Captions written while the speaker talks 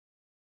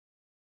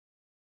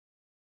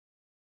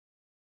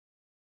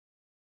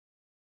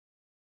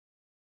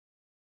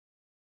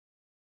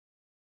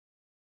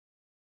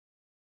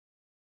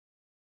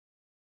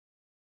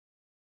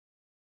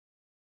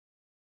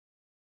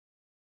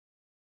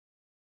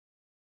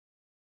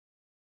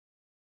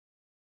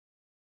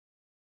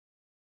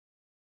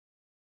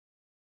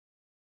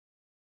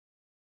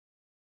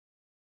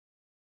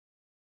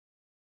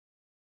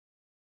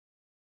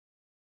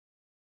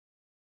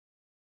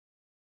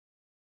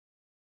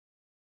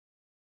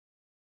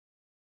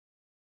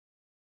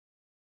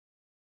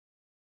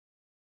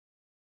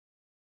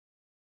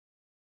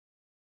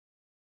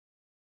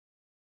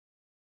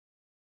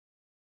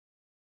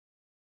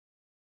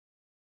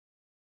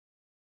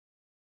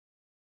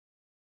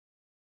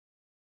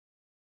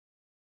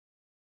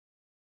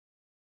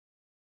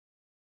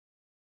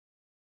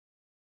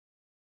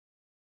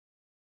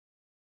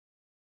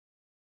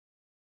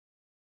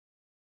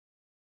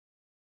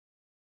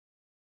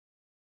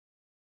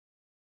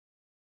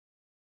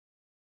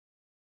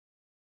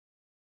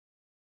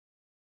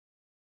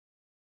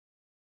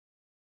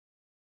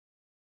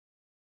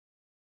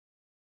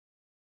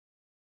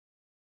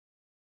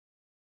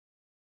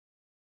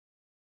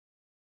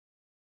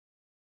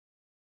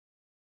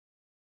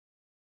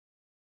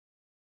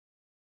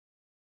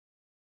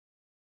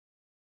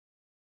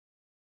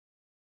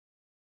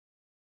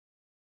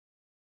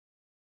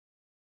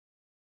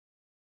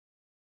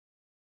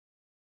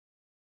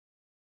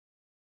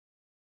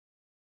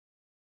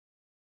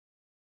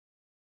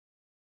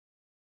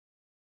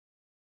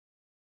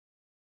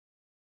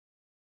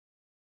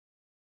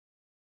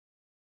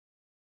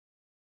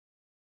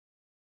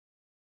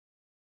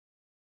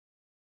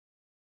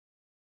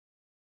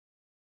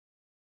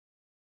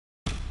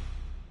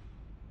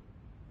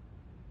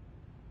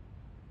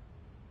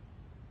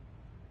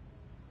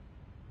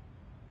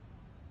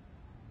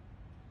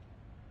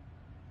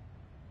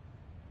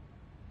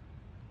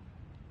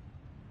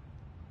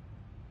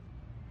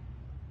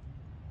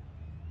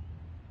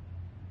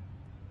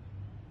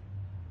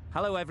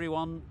Hello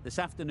everyone, this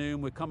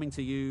afternoon we're coming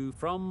to you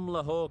from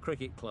Lahore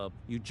Cricket Club.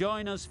 You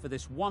join us for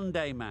this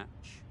one-day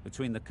match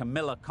between the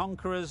Comilla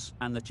Conquerors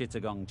and the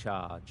Chattogram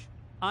Charge.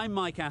 I'm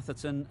Mike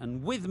Atherton,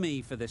 and with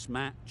me for this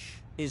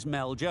match is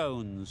Mel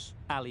Jones,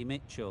 Ali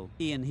Mitchell,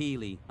 Ian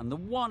Healy and the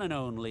one and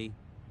only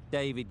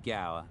David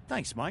Gower.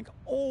 Thanks, Mike.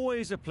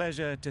 Always a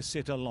pleasure to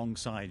sit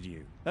alongside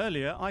you.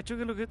 Earlier, I took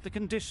a look at the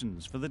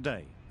conditions for the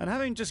day, and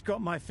having just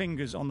got my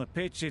fingers on the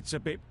pitch, it's a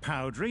bit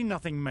powdery,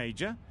 nothing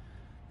major.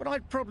 But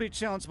I'd probably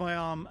chance my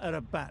arm at a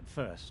bat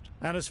first.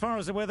 And as far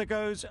as the weather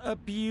goes, a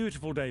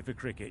beautiful day for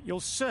cricket. You'll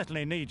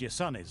certainly need your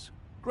sunnies.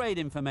 Great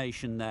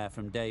information there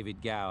from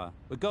David Gower.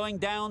 We're going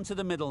down to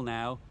the middle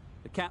now.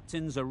 The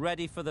captains are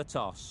ready for the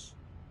toss.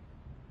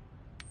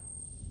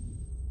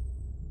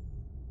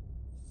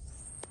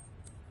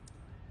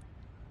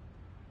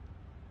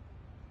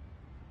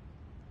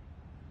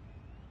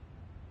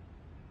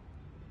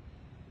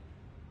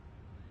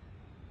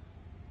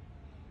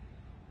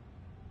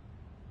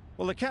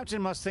 Well, the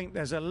captain must think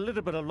there's a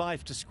little bit of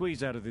life to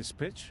squeeze out of this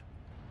pitch.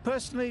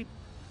 Personally,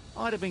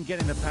 I'd have been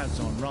getting the pads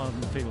on rather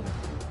than fielding.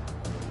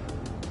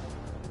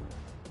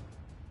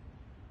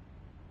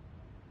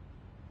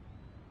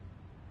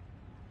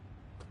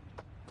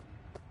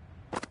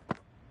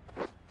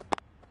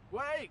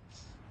 Wait!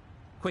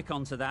 Quick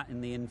onto that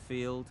in the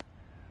infield.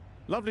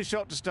 Lovely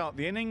shot to start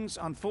the innings.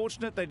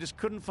 Unfortunate they just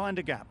couldn't find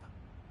a gap.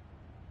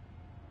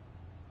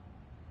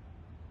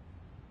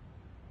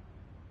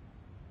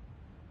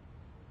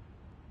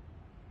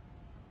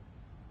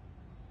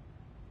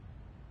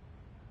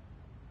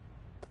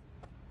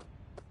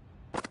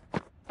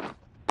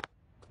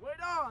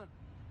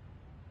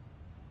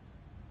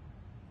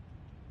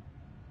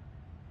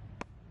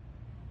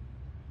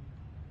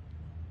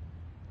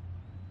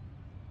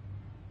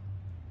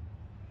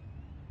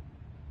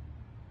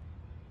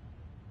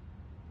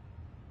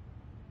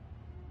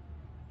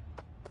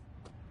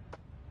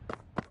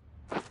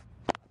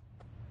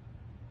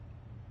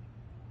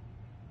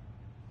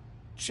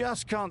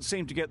 Just can't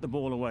seem to get the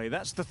ball away.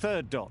 That's the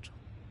third dot.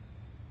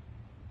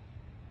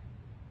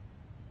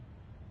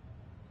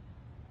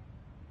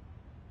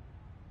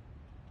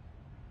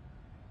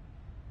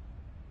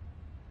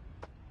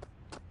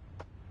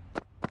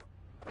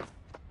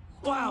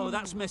 Wow,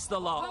 that's missed the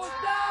lot.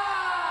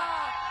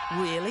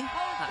 Really?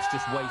 That's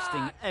just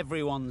wasting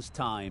everyone's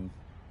time.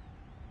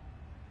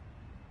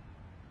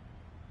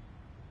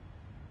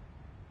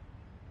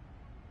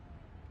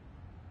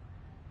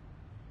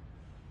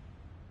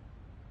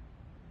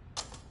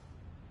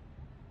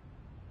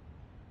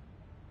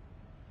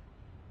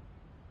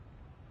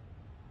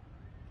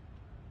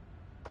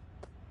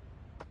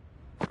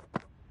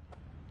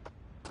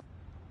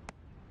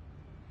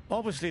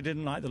 Obviously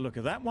didn't like the look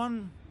of that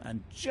one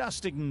and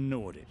just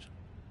ignored it.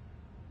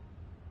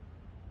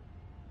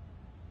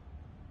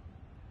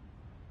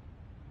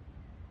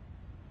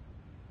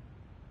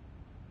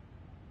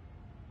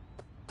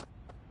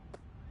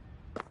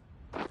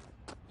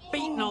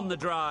 Beaten on the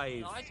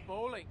drive. Nice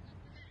bowling.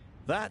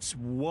 That's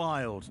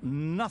wild.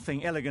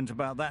 Nothing elegant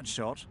about that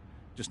shot.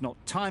 Just not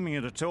timing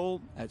it at all.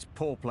 It's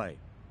poor play.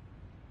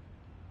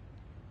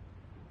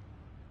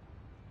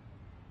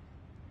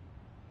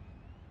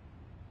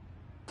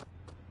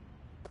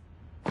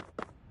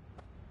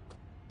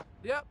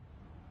 Yep.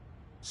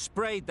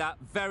 Sprayed that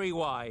very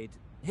wide.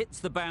 Hits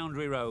the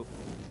boundary rope.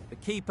 The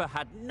keeper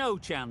had no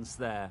chance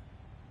there.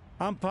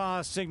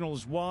 Umpire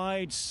signals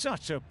wide.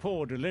 Such a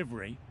poor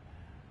delivery.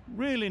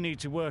 Really need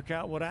to work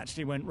out what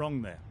actually went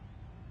wrong there.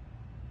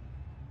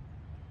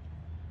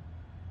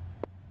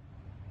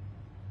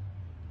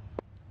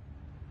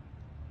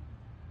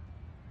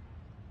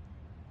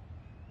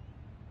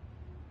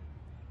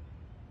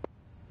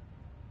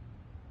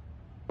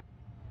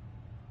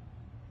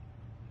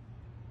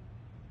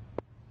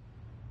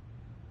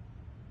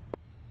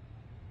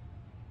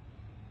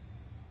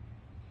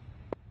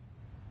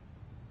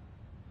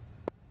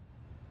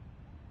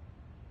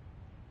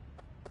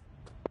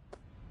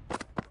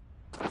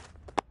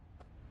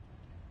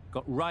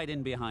 Got right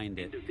in behind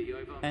it.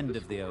 End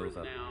of the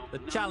over. The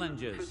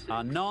challengers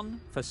are none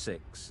for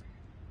 6.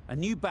 A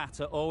new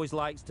batter always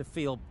likes to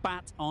feel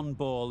bat on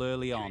ball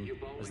early on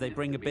as they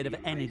bring a bit of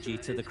energy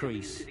to the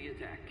crease.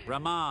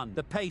 Rahman,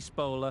 the pace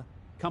bowler,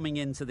 coming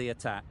into the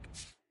attack.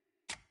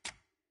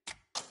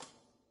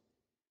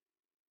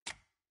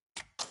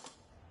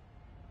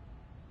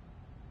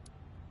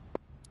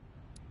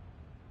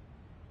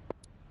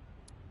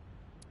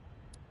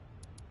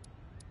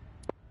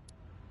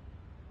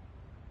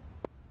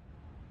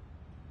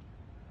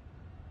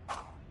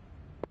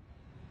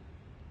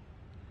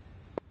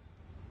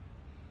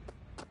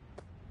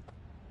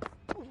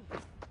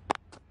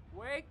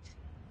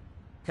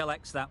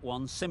 Collects that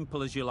one,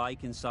 simple as you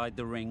like, inside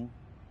the ring.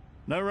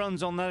 No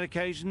runs on that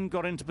occasion,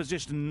 got into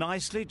position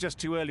nicely, just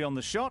too early on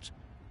the shot.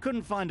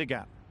 Couldn't find a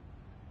gap.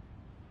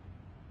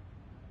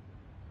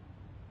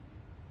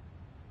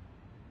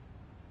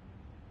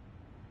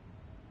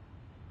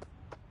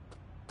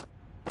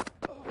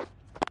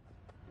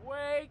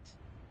 Wait!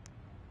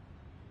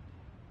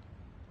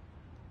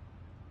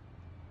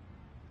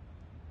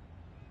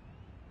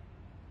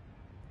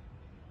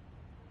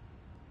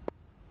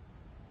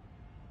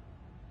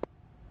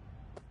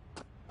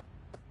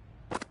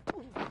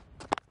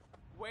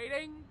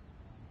 Waiting.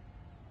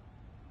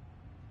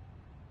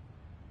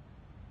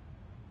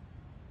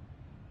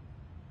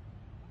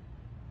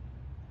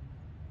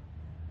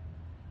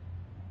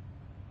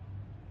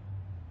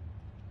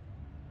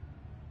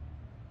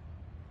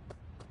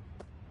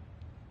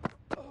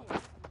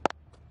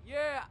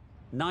 Yeah.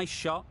 Nice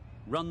shot.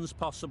 Runs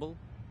possible.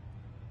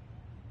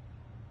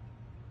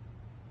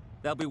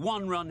 There'll be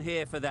one run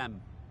here for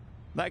them.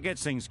 That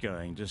gets things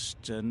going.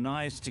 Just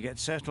nice to get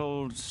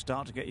settled,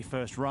 start to get your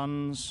first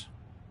runs.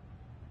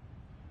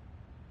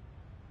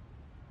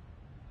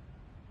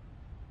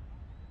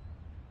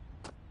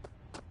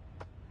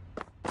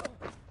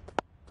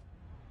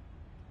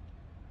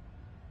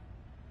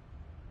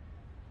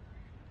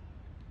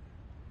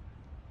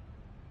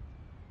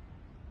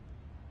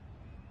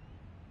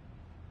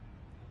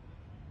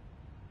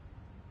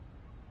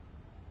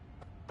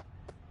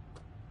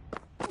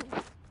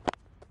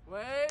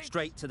 Wait.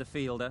 Straight to the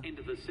fielder.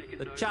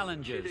 The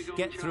challengers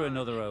get through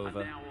another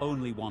over.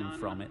 Only one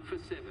from it.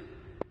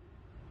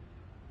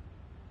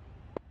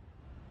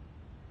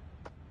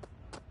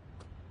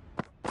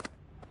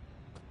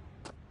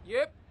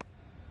 Yep.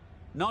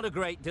 Not a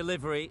great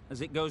delivery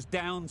as it goes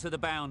down to the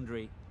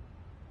boundary.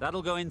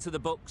 That'll go into the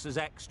books as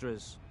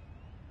extras.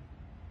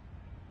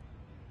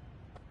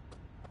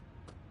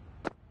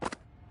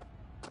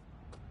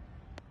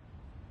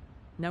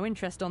 No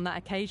interest on that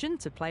occasion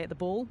to play at the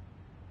ball.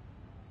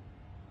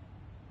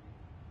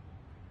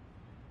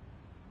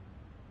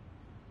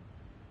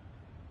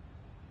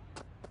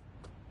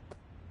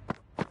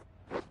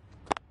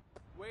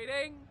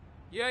 Waiting.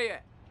 Yeah.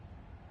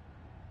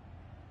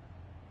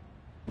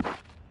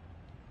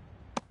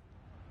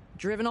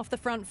 Driven off the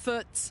front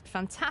foot.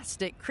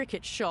 Fantastic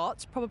cricket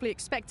shot. Probably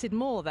expected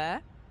more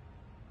there.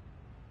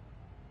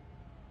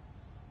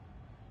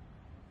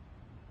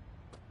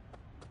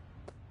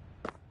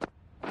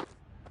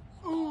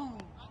 Ooh.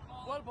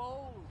 Well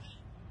bowled.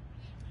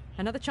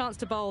 Another chance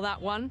to bowl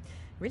that one.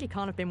 Really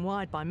can't have been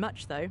wide by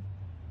much, though.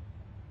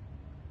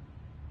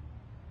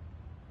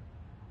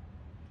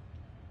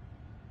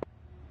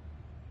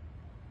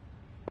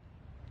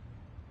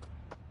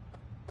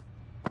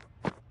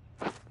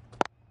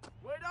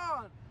 Wait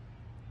on.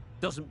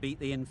 Doesn't beat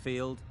the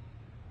infield.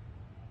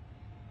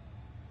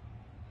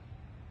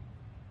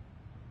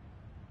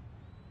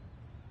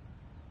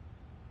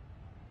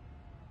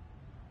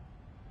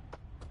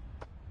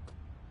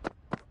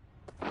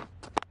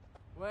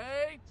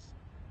 Wait.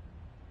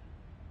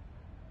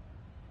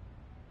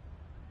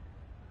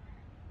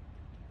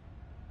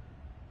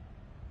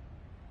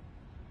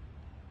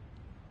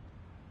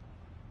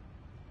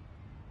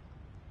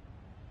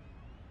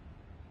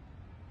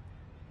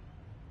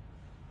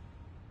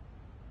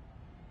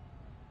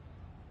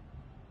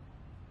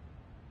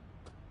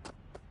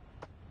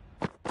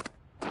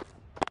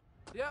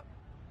 Yep.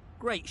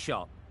 Great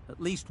shot.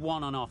 At least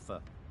one on offer.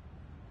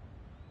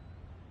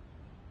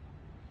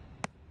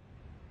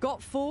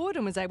 Got forward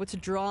and was able to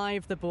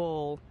drive the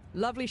ball.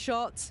 Lovely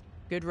shot.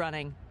 Good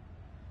running.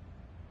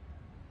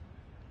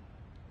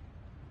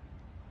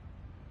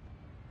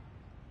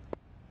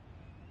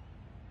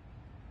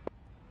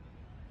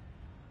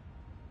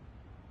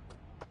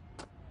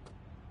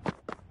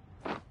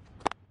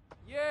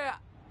 Yeah.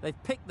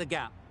 They've picked the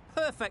gap.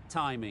 Perfect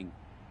timing.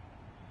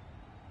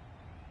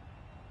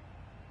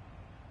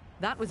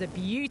 That was a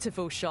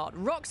beautiful shot.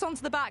 Rocks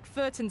onto the back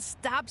foot and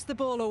stabs the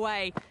ball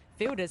away.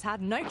 Fielders had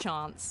no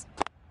chance.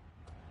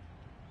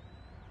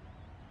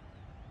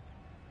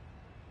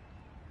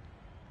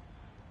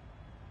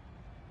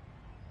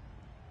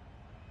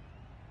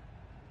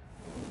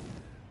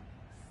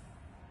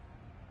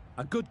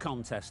 A good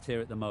contest here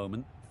at the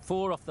moment.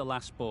 4 off the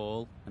last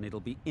ball, and it'll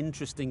be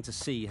interesting to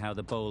see how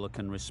the bowler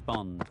can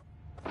respond.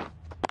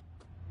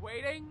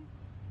 Waiting.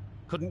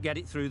 Couldn't get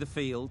it through the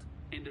field.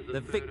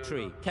 The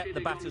victory kept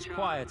the batters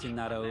quiet in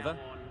that over.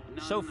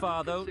 So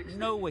far, though,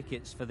 no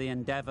wickets for the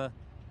endeavour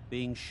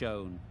being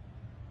shown.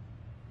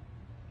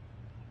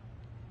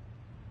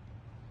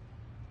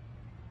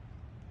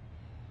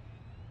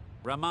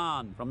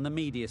 Rahman from the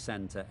media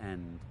centre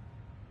end.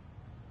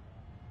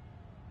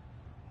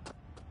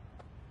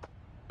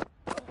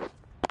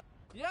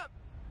 Yep.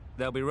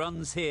 There'll be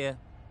runs here.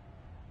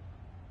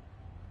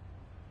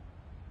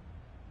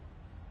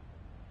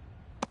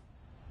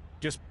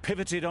 Just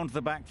pivoted onto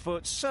the back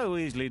foot, so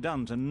easily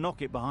done to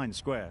knock it behind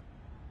square.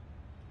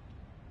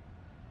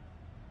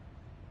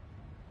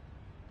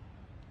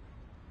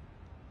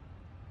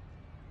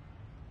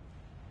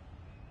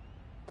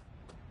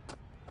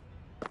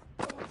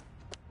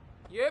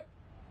 Yep.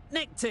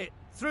 Nicked it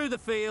through the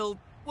field.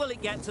 Will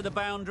it get to the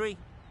boundary?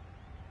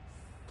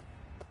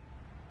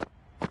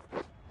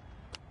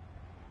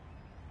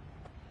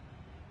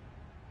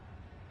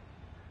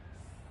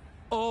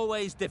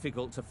 Always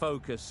difficult to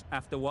focus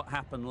after what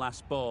happened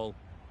last ball,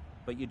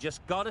 but you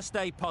just got to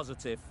stay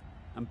positive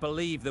and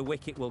believe the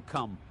wicket will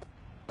come.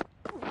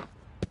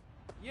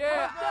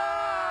 Yeah.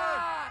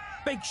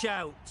 Big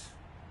shout.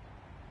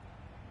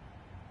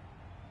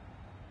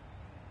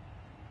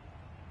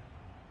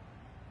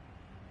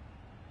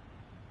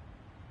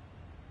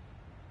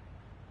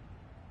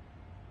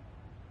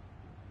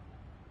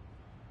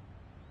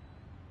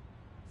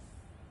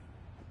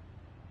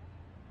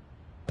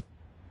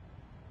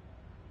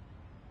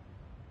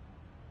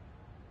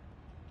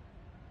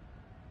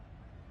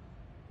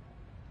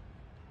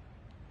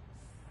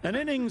 An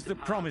innings that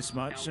promised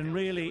much and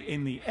really,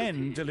 in the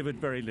end, delivered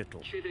very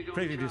little.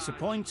 Pretty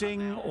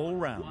disappointing all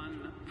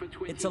round.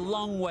 It's a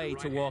long way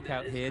to walk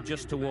out here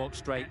just to walk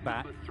straight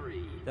back.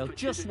 They'll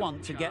just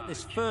want to get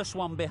this first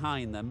one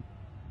behind them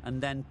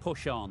and then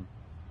push on.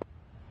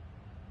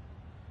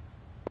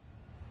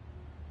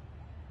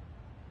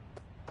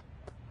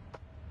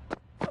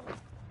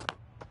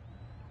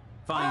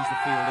 Finds the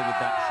fielder with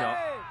that shot.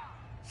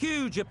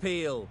 Huge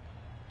appeal.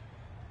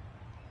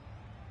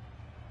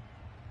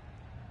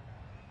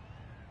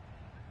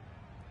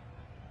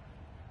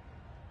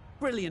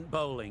 Brilliant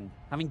bowling.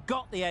 Having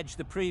got the edge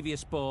the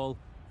previous ball,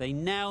 they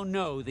now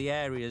know the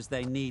areas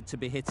they need to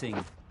be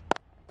hitting.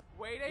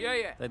 Waiting.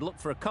 Yeah. They'd look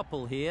for a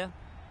couple here.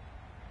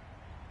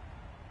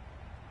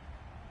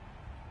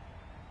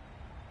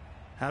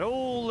 Had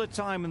all the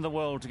time in the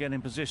world to get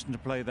in position to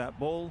play that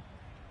ball.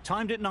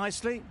 Timed it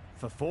nicely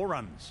for 4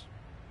 runs.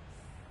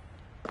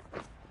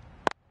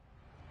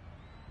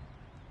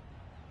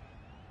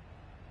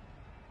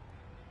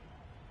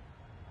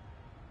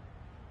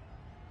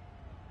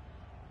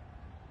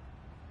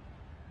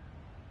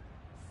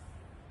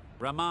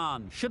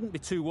 Rahman shouldn't be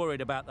too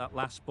worried about that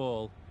last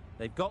ball.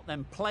 They've got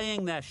them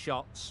playing their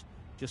shots,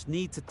 just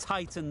need to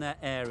tighten their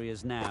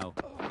areas now.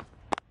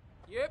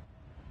 Yep.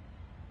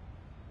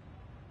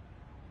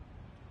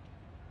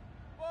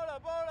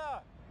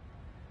 Bowler.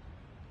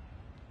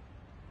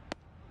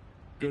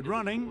 Good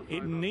running.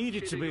 It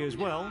needed to be as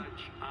well.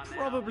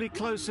 Probably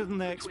closer than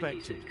they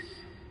expected.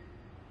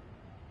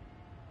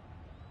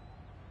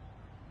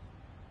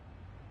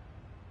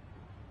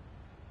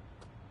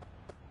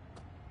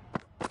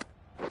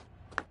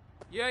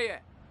 Yeah.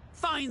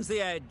 Finds the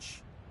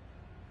edge.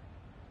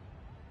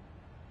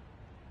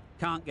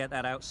 Can't get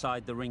that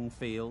outside the ring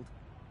field.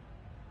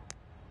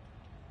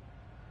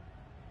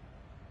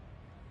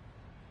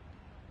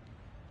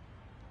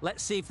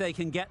 Let's see if they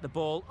can get the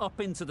ball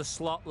up into the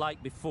slot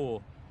like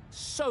before.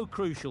 So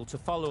crucial to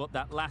follow up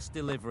that last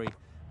delivery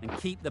and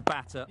keep the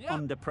batter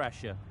under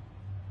pressure.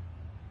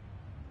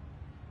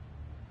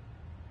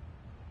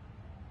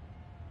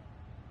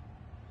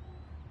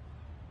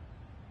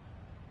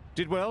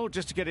 Did well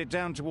just to get it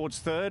down towards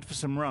third for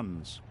some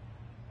runs.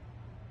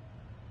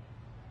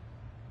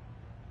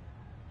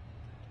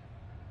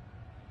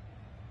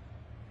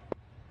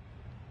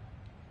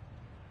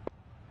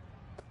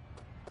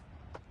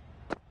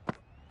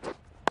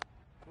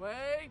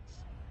 Wait.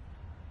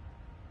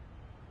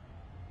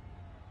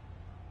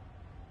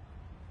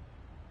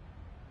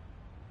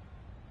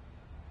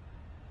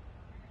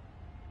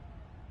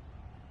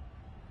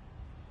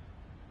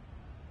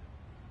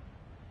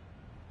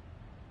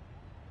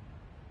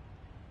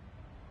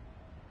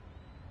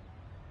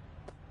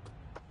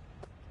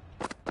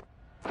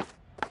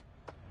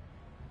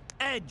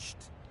 Edged.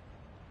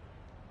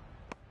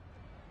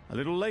 A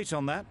little late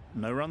on that.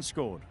 No run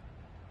scored.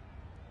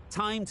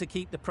 Time to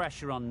keep the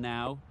pressure on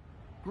now.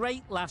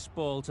 Great last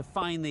ball to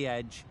find the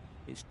edge.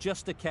 It's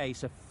just a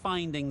case of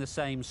finding the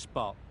same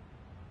spot.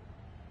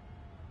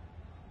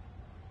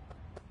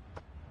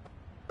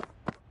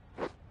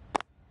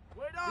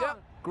 Wait on.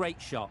 Yep.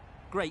 Great shot.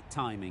 Great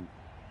timing.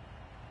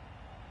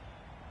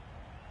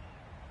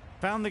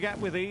 Found the gap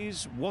with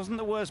ease. Wasn't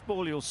the worst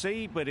ball you'll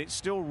see, but it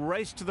still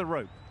raced to the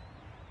rope.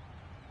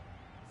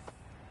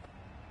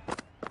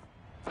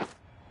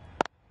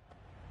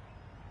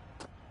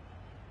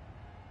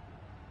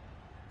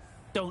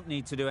 Don't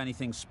need to do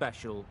anything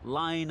special.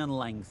 Line and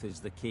length is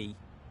the key.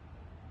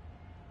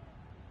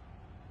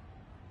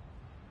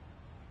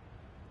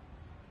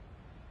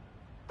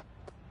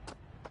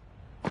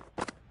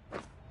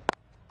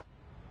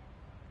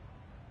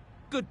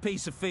 Good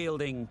piece of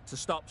fielding to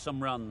stop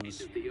some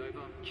runs.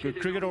 Good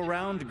cricket all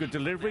round, good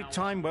delivery,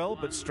 timed well,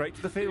 but straight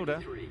to the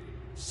fielder.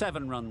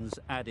 7 runs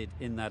added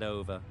in that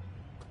over.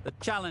 The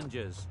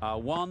challengers are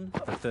 1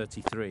 for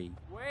 33.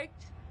 Wait.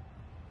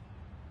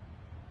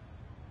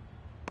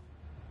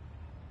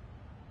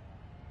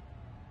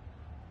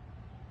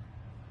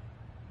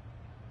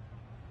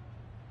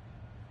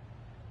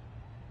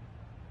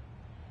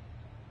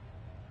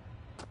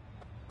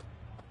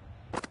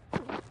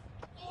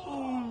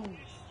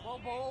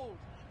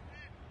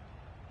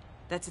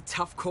 That's a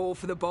tough call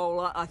for the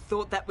bowler. I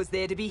thought that was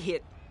there to be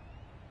hit.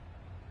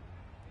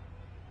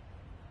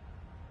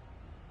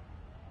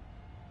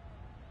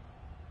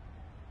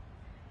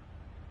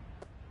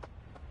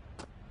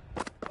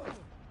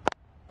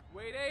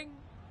 Waiting.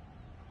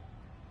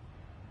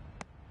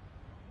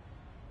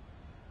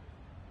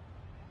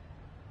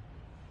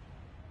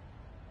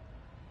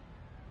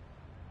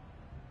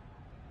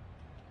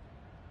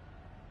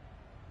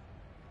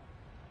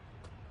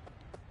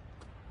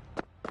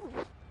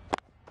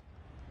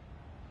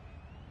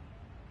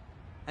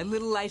 A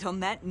little late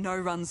on that, no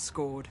runs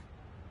scored.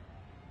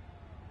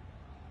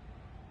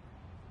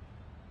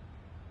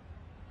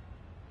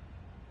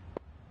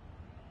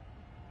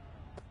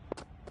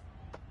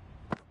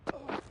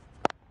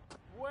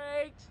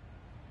 Wait.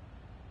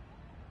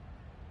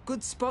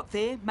 Good spot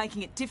there,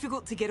 making it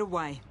difficult to get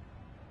away.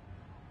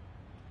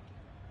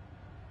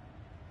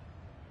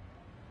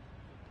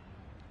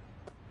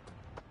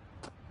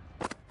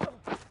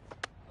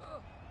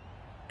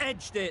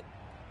 edged it.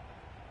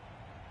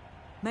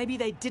 Maybe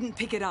they didn't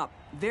pick it up.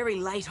 Very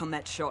late on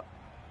that shot.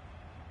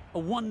 A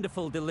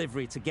wonderful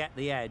delivery to get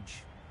the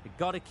edge. They've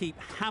got to keep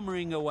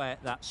hammering away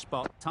at that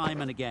spot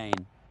time and again.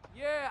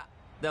 Yeah.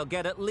 They'll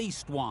get at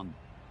least one.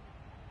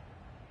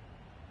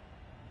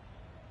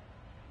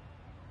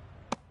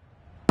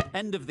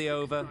 End of the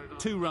over,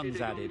 2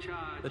 runs added.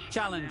 The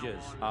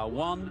Challengers are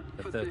 1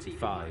 for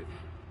 35.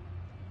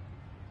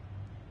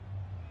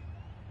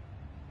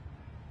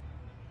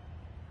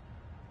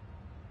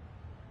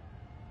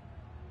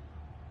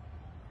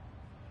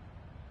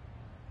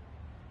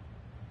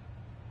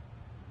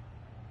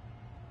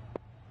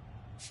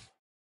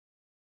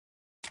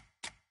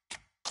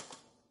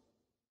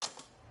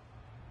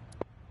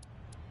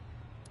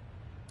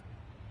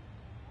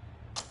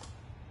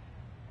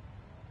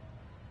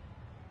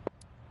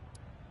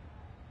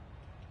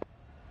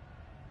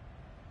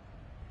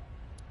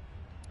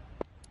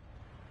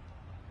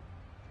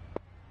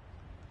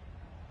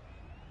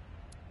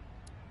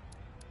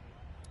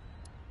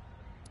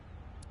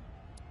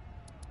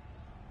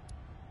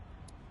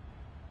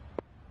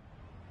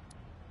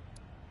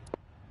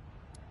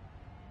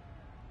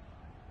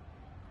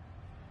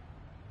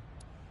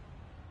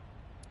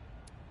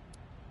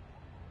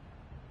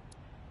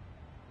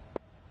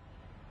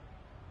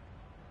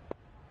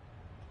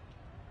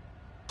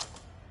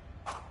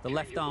 The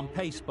left-arm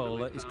pace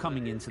bowler is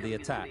coming into the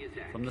attack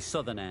from the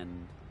southern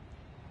end.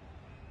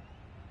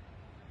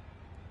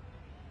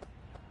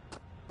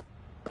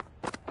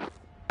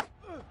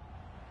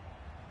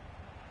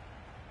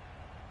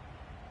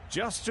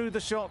 Just threw the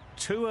shot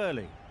too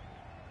early.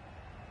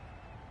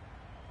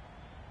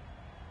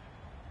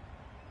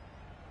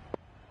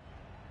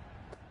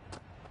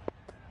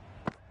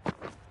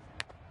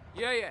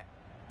 Yeah, yeah.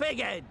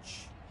 Big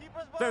edge!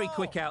 Very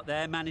quick out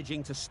there,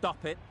 managing to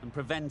stop it and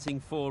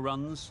preventing 4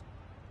 runs.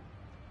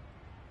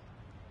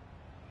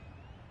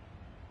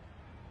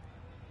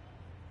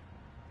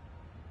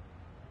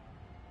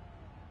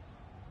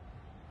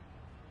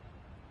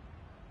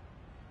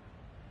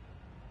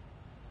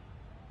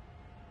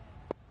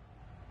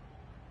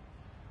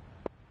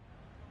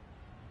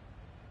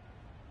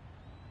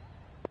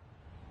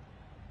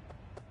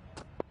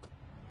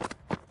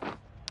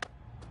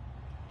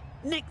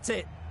 Nicked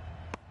it!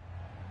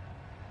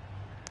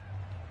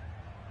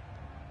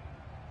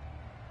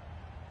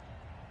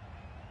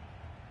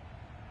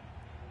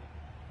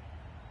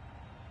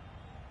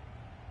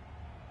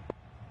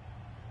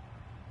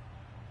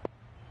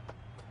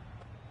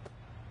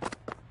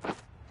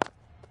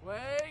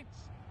 Wait.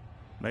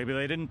 Maybe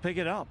they didn't pick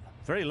it up.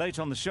 Very late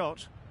on the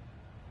shot.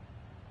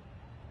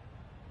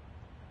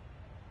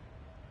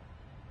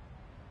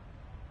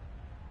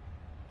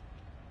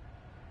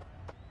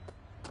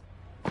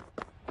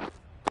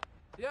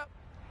 Yep.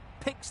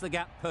 Picks the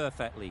gap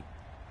perfectly.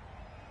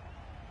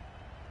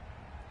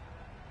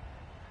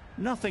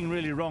 Nothing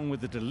really wrong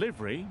with the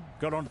delivery.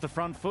 Got onto the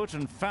front foot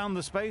and found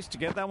the space to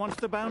get that one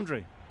to the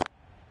boundary.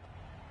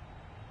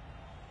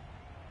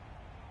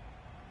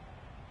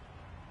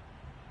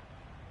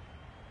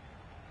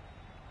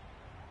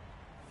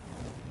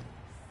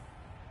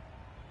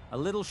 A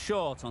little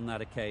short on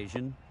that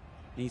occasion.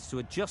 Needs to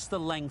adjust the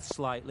length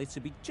slightly to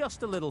be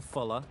just a little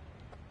fuller.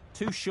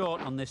 Too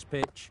short on this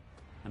pitch,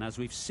 and as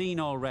we've seen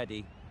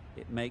already,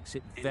 it makes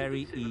it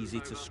very easy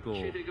to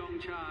score.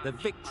 The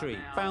Victory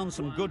found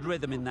some good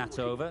rhythm in that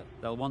over.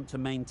 They'll want to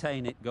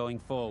maintain it going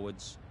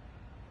forwards.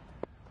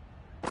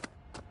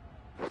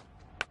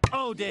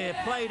 Oh dear,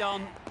 played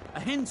on. A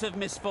hint of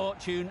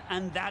misfortune,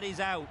 and that is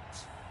out.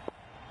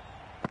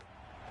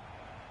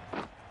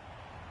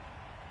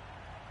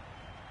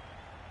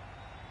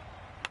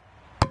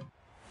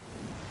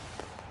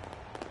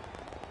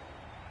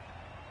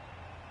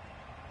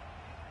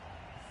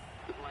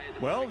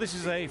 Well, this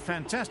is a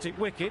fantastic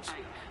wicket.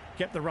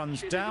 Kept the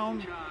runs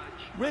down.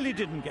 Really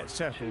didn't get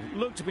settled.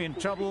 Looked to be in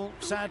trouble,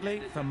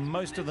 sadly, for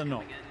most of the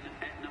knock.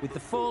 With the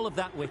fall of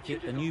that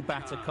wicket, the new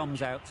batter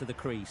comes out to the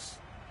crease.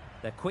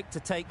 They're quick to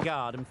take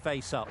guard and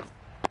face up.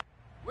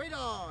 Wait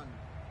on!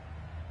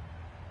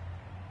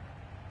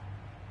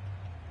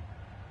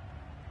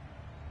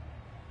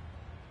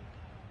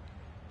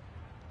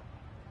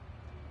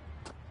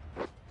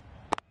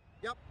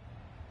 Yep.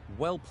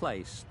 Well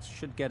placed,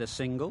 should get a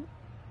single.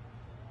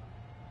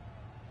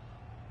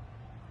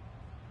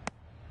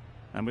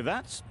 And with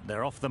that,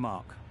 they're off the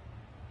mark.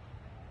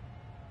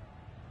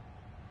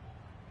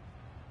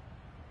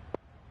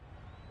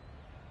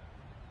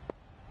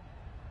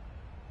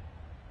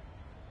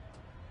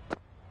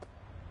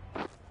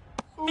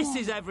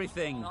 Misses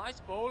everything.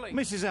 Nice bowling.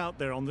 Misses out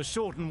there on the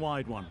short and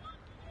wide one.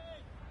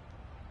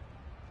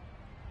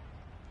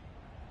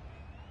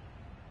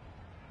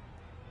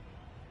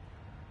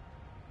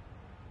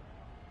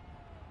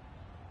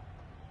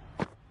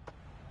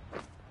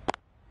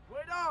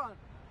 Wait on.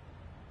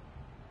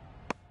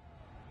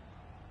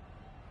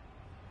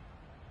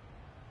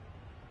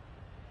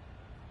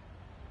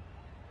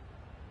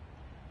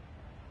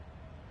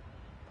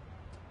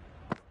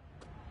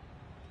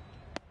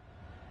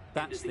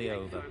 That's the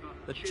over.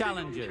 The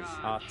challengers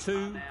are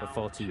 2 for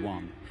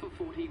 41.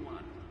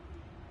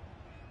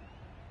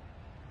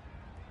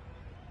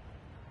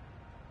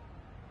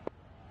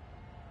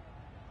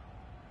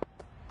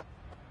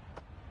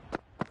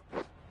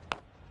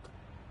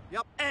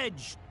 Yep.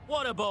 Edge!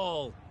 What a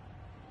ball!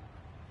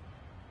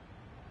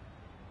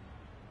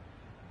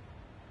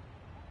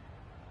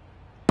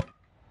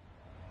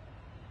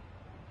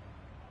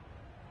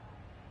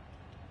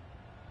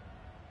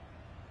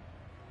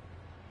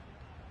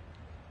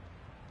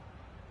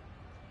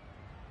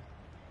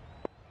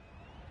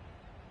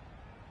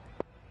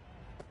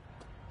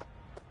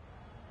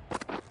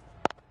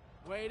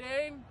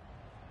 Waiting.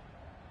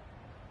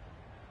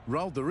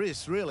 Rolled the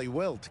wrist really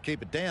well to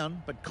keep it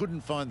down, but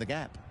couldn't find the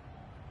gap.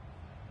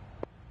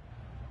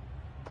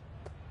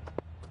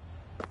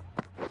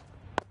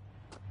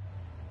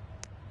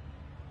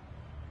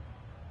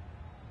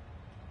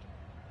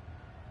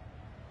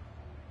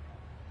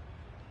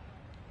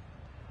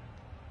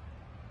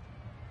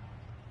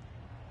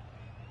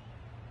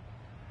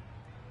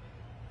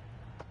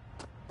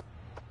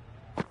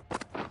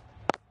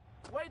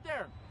 Wait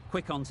there.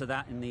 Quick onto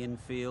that in the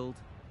infield.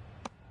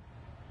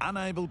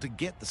 Unable to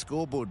get the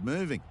scoreboard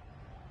moving.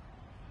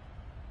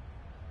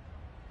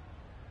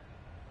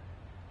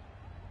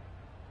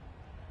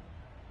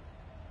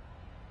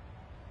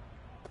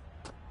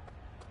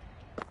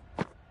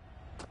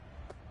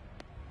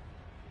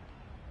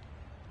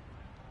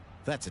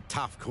 That's a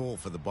tough call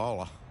for the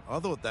bowler. I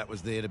thought that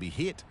was there to be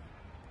hit.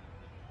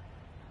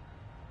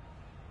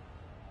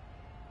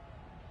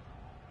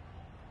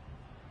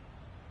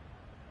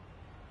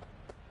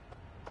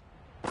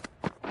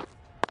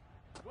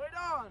 Wait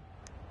on.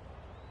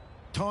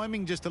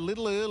 Timing just a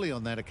little early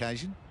on that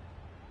occasion.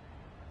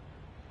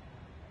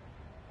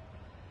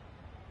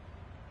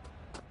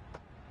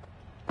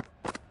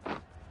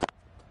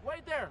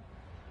 Wait there.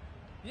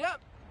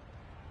 Yep.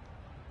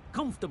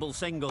 Comfortable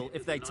single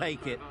if they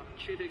take it.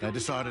 They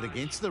decided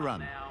against the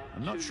run.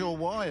 I'm not sure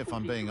why, if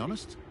I'm being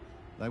honest.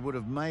 They would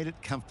have made it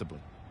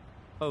comfortably.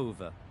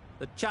 Over.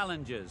 The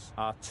challengers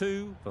are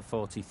 2 for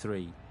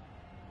 43.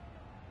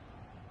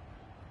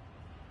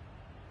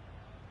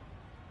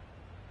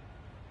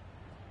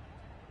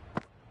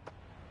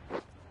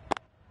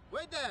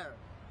 Wait there.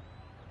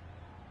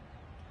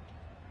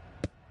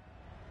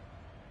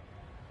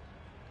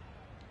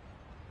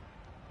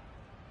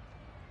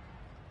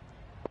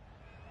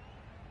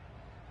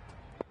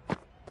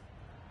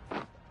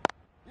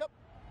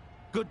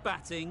 Good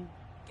batting,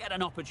 get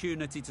an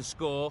opportunity to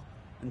score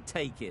and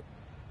take it.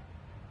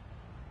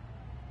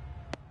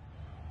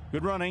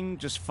 Good running,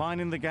 just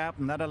finding the gap,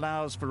 and that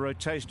allows for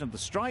rotation of the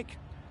strike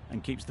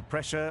and keeps the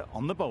pressure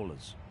on the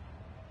bowlers.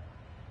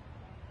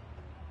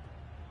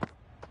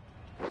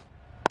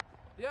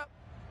 Yep.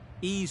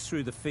 Ease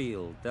through the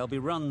field. There'll be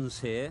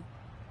runs here.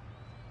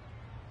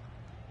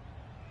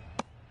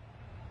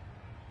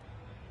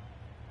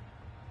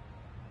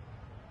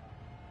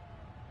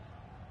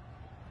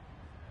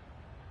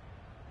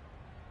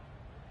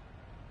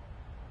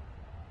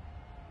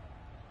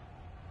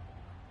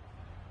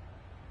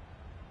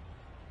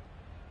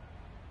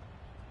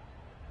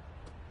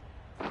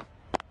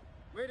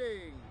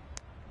 Waiting.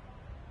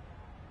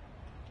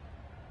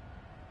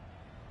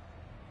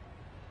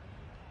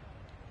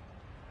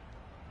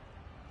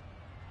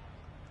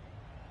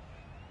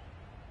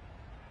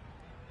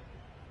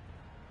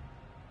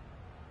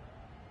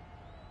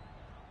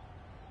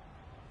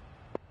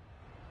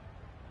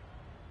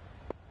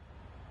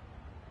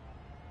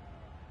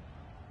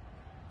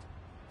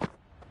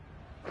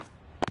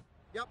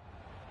 Yep.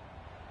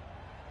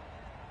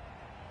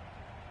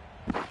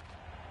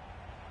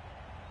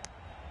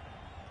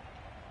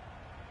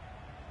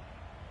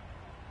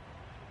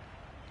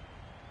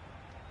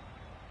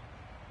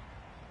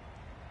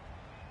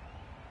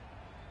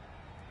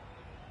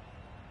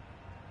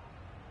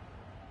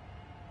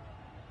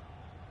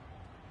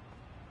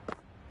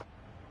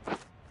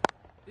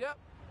 Yep.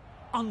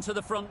 Onto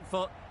the front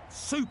foot.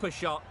 Super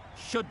shot.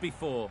 Should be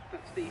 4.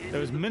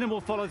 There was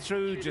minimal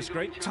follow-through, just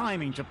great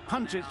timing to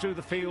punch it through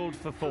the field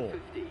for 4.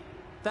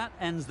 That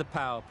ends the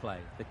power play.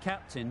 The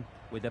captain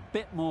with a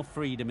bit more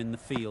freedom in the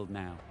field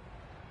now.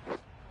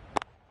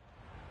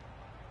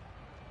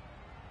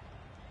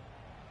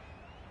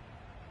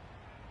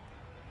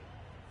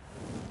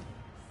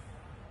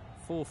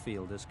 Four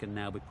fielders can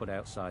now be put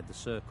outside the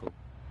circle.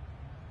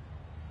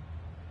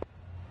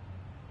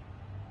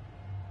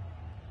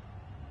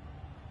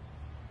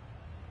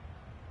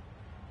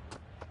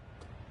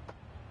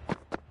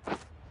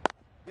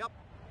 Yep.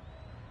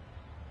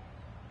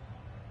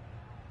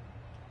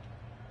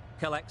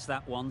 Collects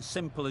that one,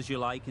 simple as you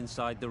like,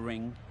 inside the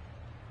ring.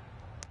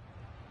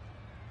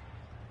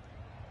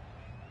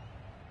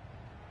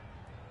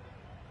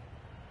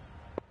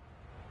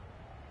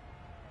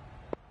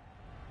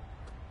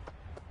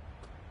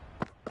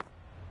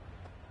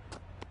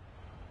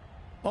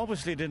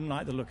 Obviously didn't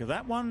like the look of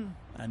that one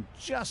and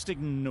just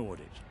ignored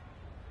it.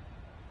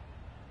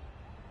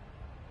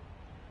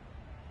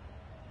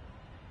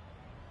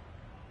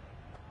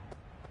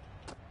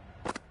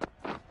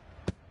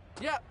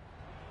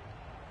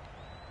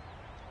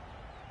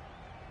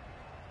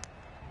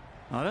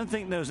 I don't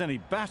think there was any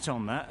bat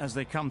on that as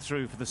they come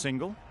through for the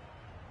single.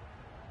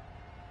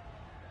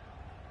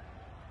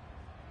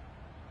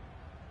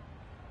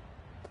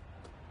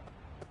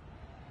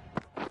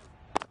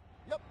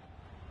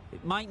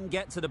 It mightn't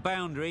get to the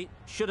boundary,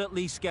 should at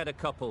least get a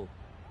couple.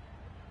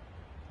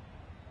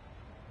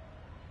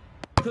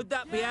 Could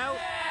that be out?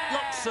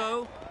 Looks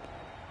so.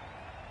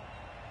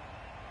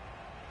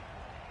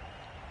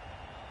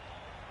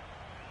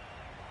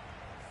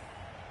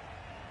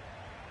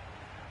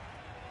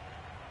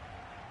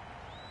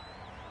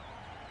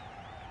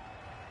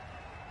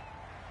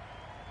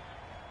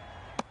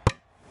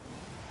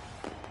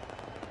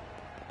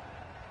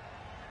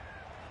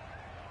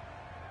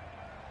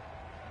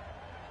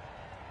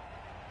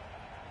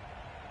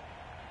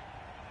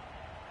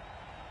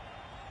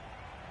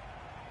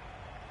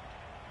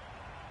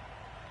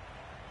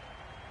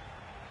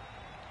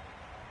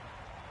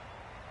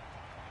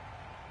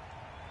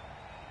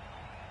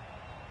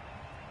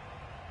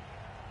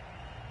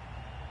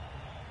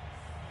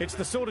 It's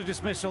the sort of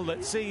dismissal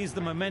that sees the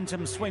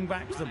momentum swing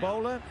back to the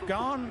bowler.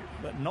 Gone,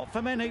 but not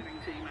for many.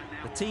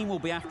 The team will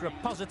be after a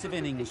positive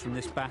innings from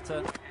this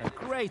batter. A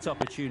great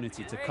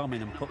opportunity to come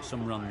in and put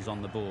some runs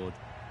on the board.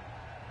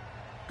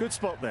 Good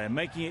spot there,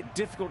 making it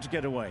difficult to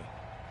get away.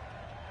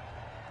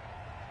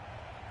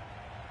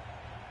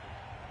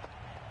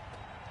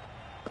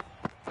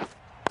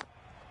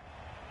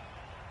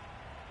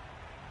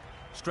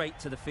 Straight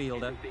to the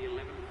fielder.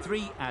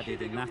 3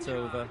 added in that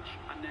over.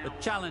 The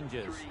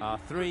challengers are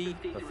 3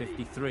 for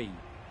 53.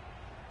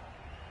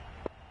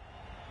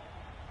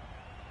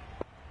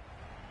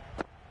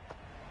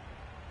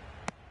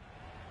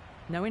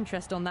 No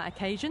interest on that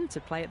occasion to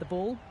play at the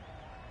ball.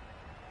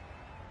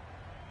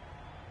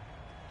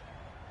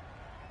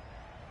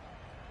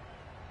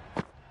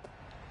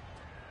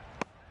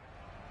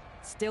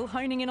 Still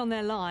honing in on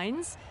their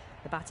lines.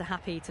 The batter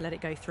happy to let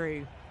it go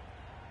through.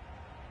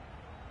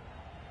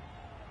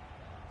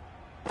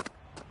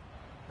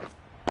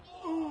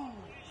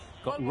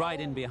 Got right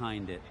in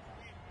behind it.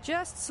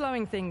 Just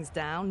slowing things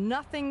down,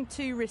 nothing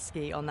too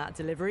risky on that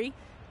delivery,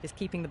 just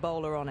keeping the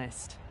bowler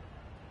honest.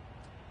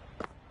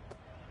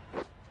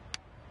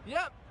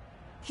 Yep.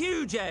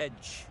 Huge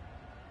edge.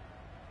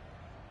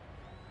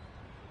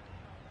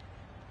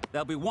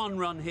 There'll be 1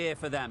 run here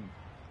for them.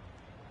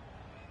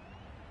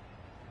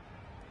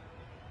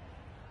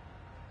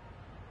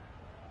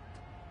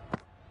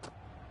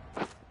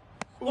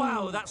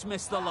 Wow, that's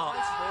missed the lot.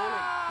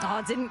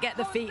 Oh, didn't get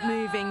the feet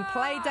moving,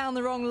 played down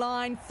the wrong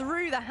line,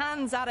 threw the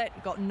hands at it,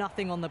 got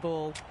nothing on the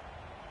ball.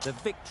 The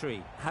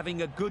victory,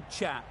 having a good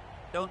chat.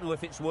 Don't know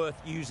if it's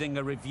worth using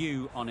a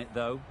review on it,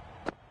 though.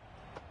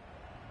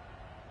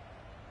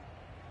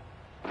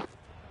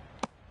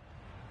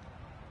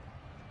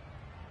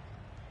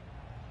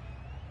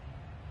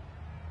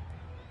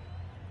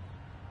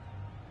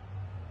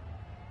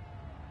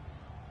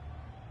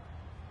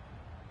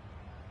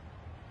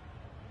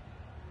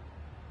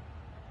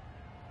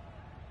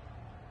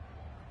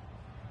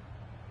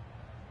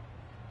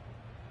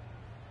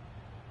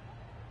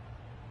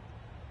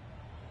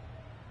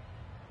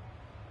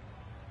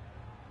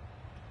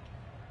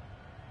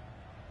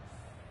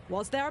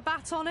 Was there a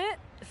bat on it?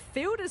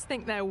 Fielders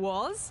think there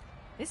was.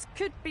 This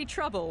could be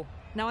trouble.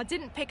 Now, I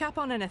didn't pick up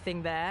on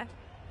anything there.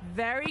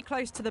 Very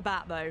close to the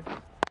bat, though.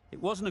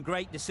 It wasn't a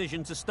great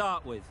decision to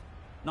start with.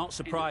 Not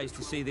surprised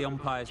to see the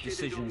umpire's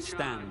decision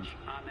stand.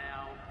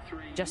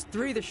 Just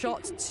threw the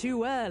shot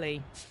too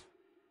early.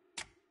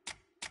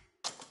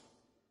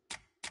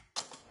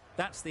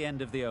 That's the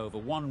end of the over.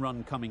 1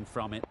 run coming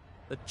from it.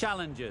 The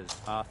challengers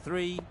are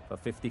 3 for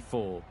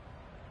 54.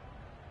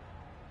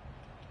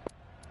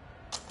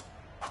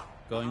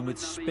 Going with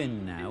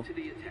spin now.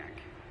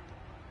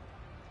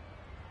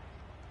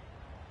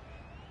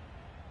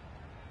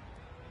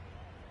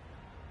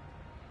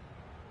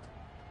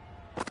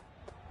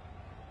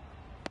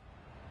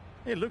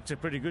 It looked a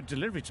pretty good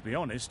delivery, to be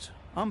honest.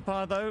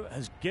 Umpire, though,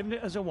 has given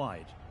it as a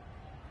wide.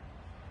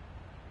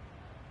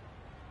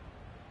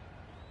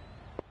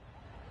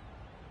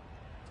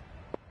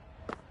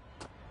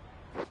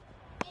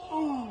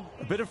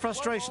 A bit of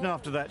frustration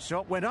after that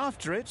shot. Went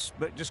after it,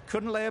 but just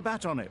couldn't lay a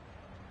bat on it.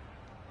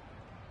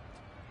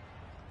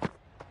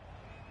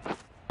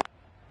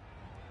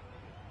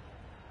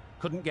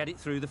 Couldn't get it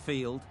through the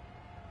field.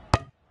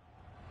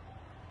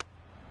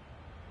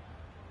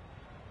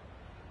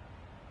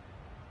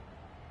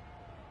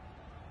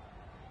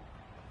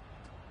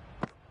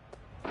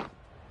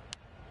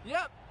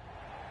 Yep.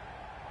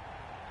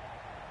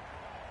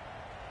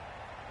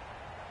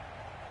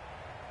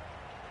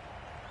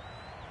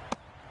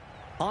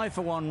 I,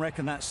 for one,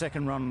 reckon that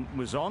second run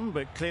was on,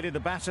 but clearly the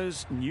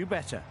batters knew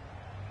better.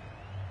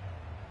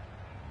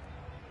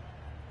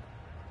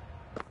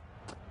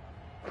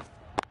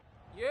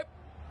 Yep.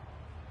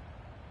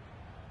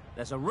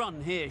 There's a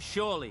run here,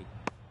 surely.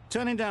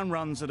 Turning down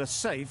runs that are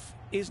safe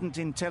isn't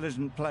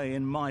intelligent play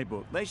in my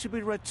book. They should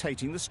be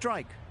rotating the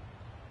strike.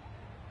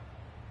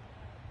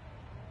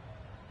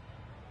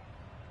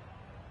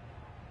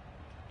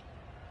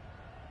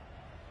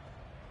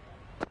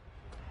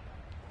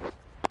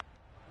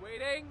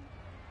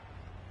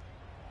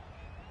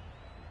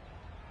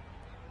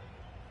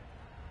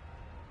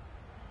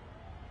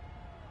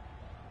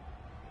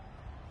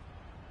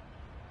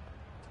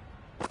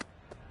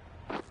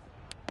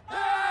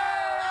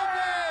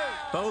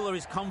 Bowler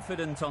is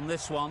confident on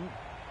this one.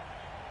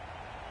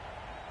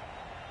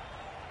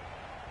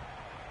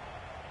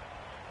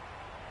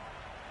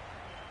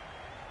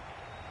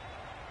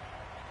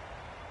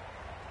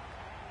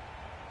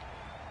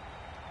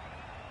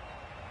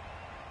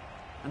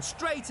 And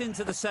straight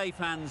into the safe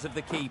hands of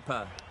the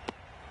keeper.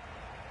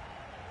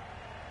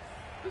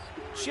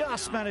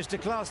 Just managed to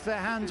clasp their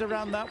hands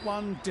around that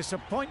one.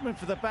 Disappointment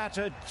for the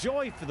batter,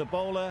 joy for the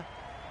bowler.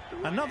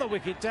 Another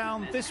wicket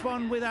down, this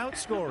one without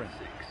scoring.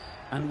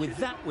 And with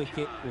that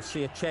wicket, we'll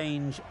see a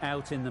change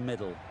out in the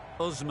middle.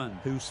 Usman,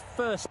 whose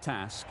first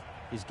task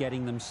is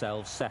getting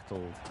themselves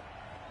settled.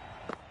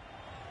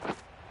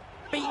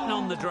 Beaten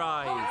on the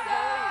drive.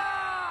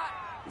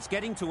 It's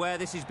getting to where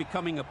this is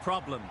becoming a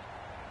problem.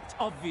 It's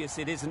obvious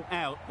it isn't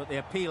out, but they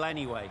appeal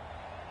anyway.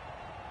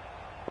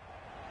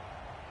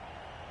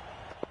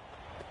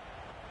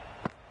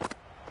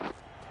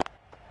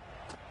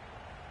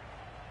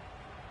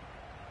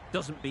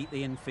 Doesn't beat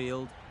the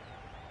infield.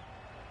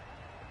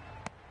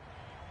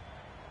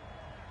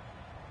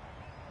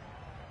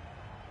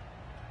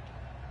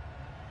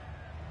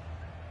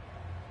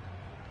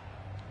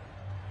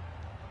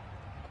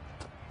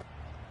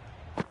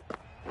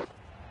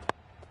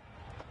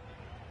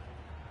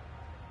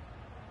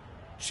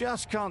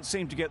 Just can't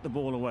seem to get the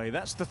ball away.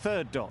 That's the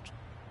third dot.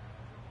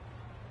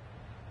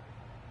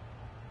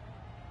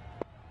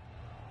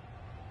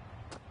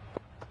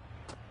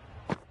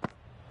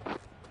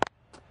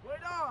 Wait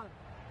on.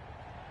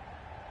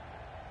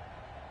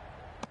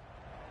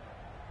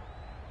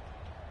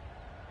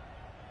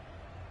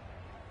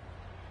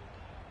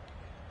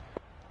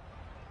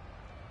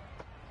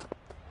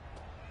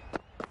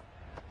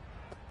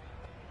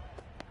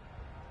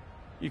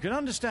 You can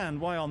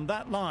understand why on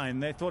that line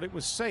they thought it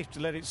was safe to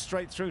let it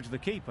straight through to the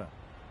keeper.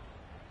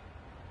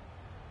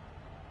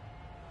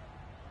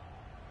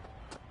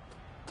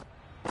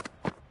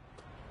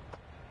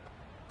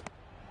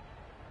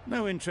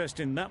 No interest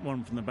in that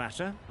one from the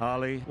batter.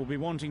 Ali will be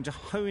wanting to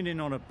hone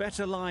in on a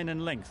better line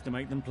and length to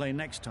make them play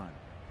next time.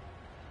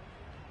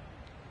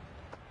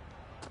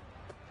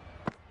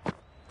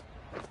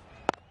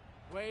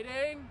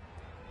 Waiting.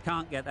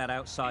 Can't get that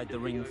outside the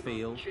ring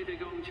field.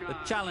 The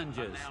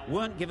challengers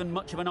weren't given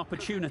much of an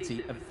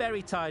opportunity. A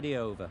very tidy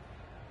over.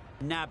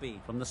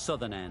 Nabi from the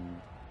southern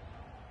end.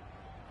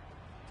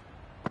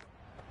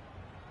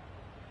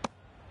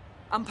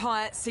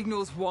 Umpire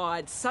signals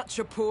wide. Such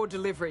a poor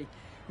delivery.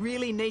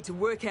 Really need to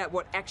work out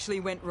what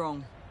actually went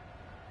wrong.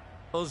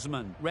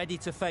 Usman ready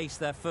to face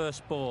their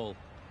first ball.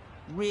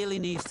 Really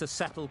needs to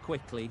settle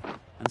quickly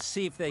and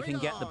see if they can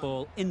get the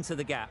ball into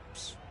the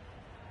gaps.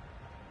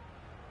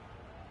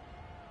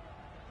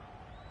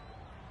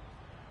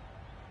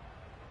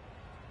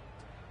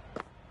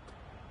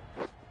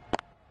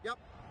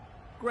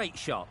 Great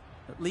shot.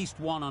 At least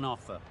one on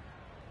offer.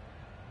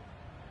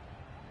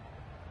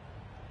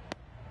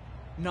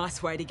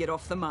 Nice way to get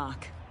off the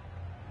mark.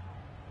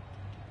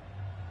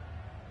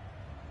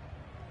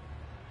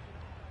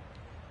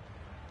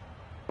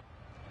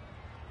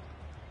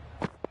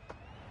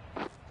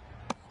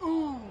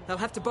 They'll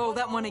have to bowl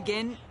that one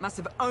again. Must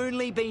have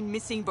only been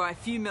missing by a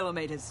few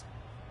millimetres.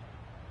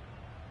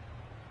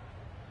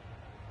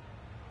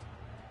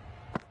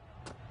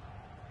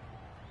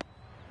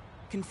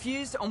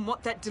 Confused on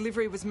what that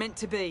delivery was meant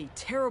to be.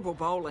 Terrible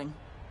bowling.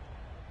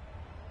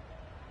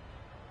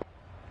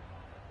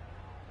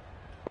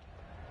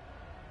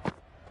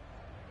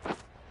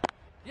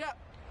 Yep.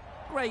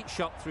 Great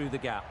shot through the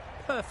gap.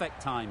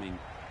 Perfect timing.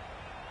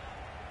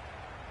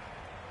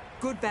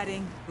 Good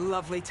batting,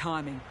 lovely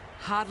timing.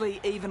 Hardly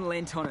even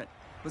lent on it.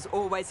 Was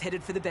always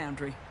headed for the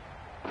boundary.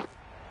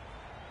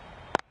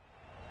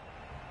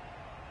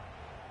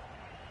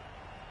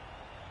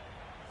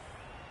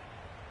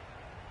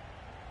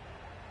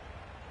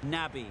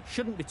 Nabi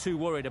shouldn't be too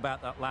worried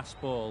about that last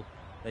ball.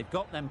 They've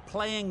got them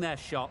playing their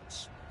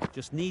shots.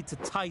 Just need to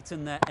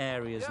tighten their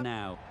areas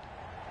now.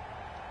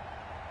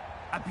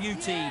 A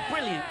beauty.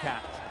 Brilliant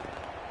catch.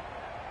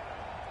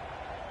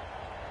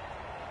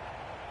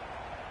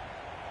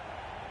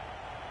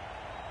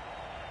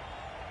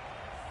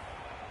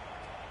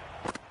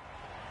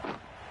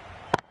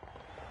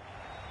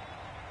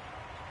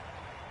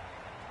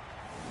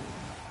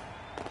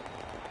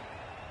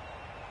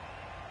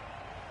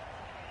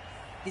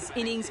 This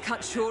innings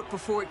cut short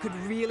before it could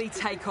really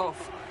take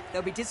off.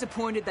 They'll be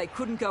disappointed they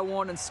couldn't go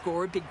on and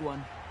score a big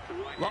one.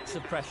 Lots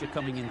of pressure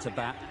coming into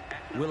bat.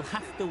 Will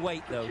have to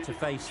wait, though, to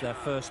face their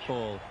first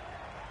ball.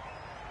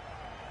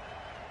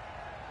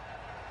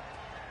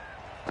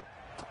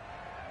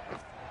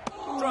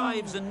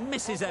 Drives and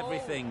misses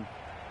everything.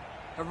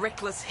 A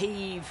reckless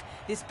heave.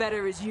 This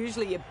batter is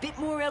usually a bit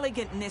more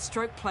elegant in their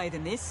stroke play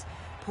than this.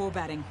 Poor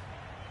batting.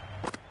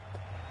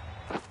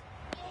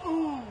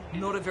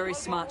 Not a very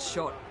smart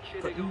shot.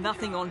 Got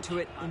nothing onto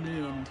it in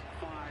the end.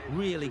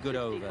 Really good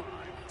over.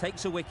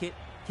 Takes a wicket,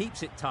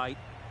 keeps it tight.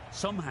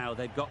 Somehow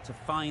they've got to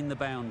find the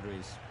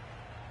boundaries.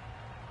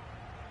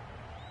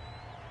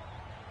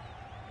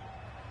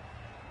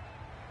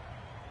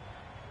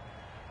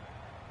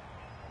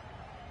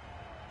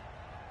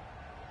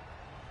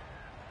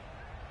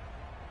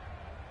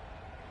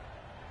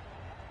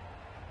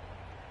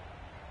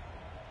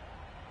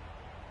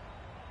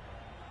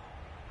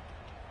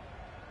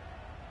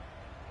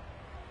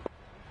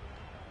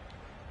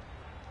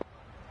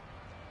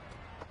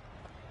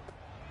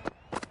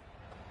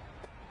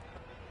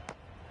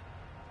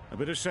 A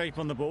bit of shape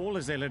on the ball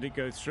as they let it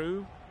go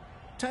through.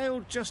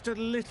 Tailed just a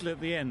little at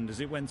the end as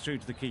it went through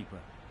to the keeper.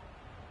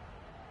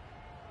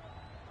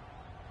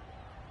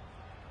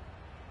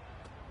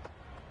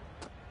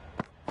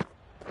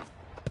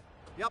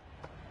 Yep.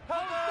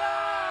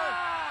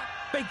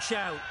 Big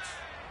shout.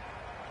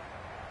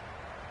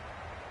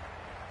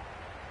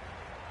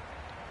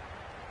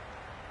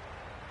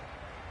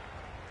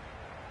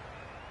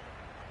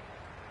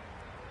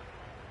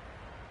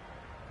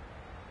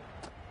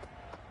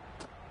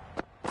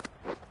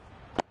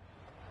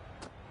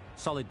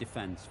 Solid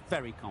defence,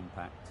 very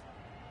compact.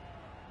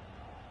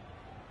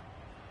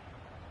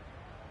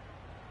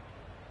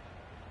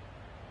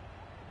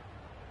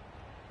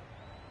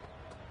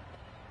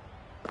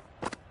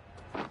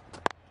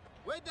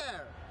 Wait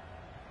there.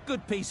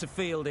 Good piece of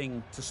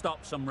fielding to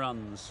stop some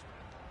runs.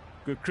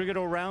 Good cricket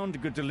all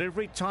round, good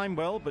delivery, timed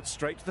well, but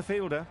straight to the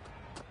fielder.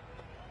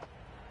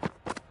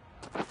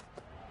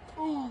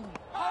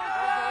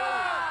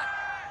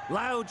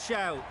 Loud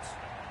shout.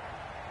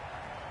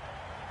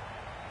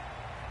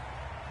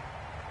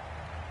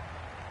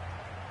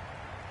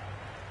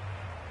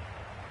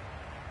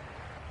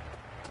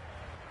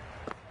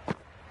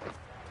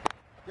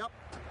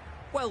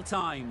 Well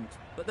timed,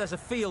 but there's a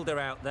fielder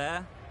out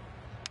there.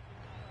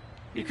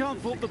 You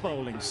can't fault the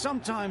bowling.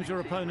 Sometimes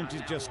your opponent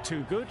is just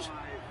too good.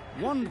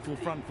 Wonderful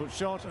front foot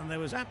shot, and there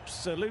was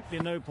absolutely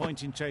no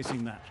point in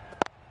chasing that.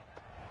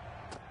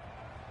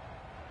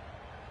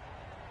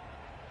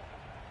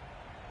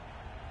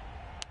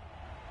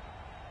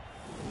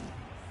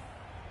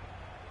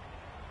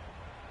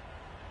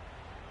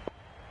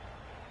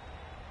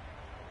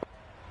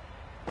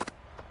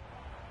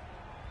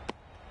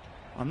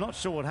 I'm not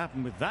sure what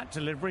happened with that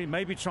delivery.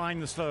 Maybe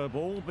trying the slower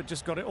ball, but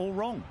just got it all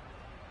wrong.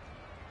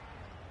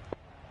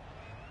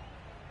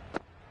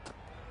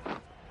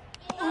 Nicked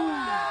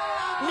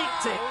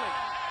it.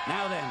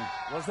 Now then,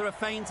 was there a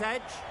faint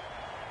edge?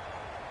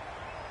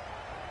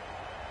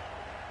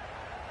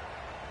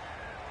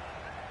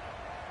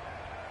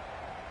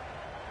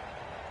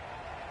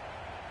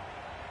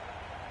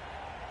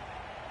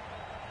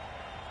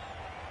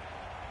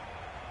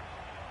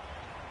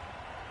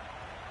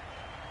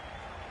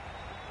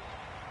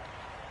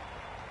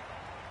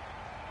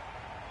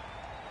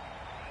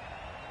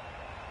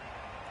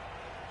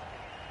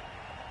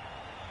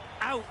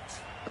 Out.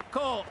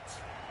 Caught.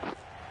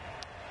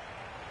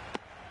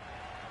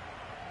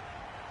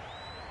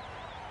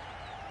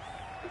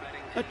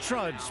 A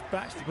trudge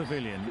back to the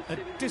pavilion. A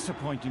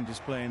disappointing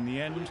display in the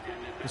end.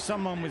 For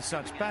someone with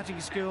such batting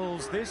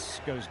skills,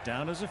 this goes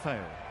down as a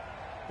fail.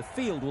 The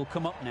field will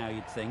come up now,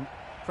 you'd think.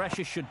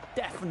 Pressure should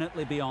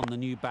definitely be on the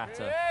new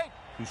batter,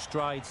 who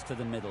strides to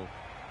the middle.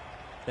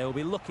 They will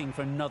be looking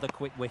for another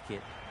quick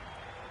wicket.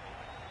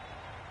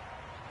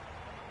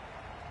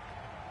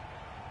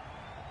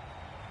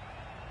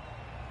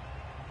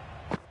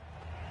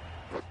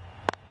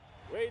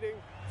 Waiting.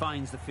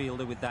 Finds the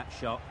fielder with that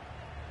shot.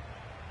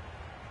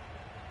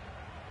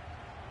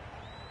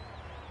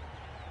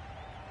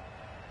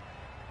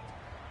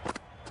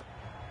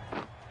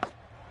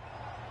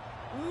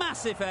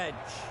 Massive edge.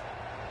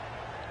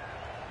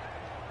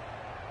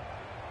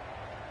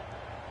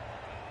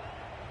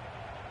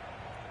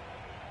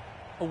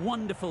 A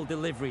wonderful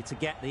delivery to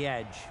get the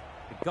edge.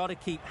 You've got to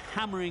keep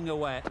hammering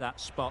away at that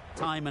spot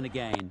time and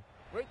again.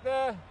 Wait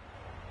there.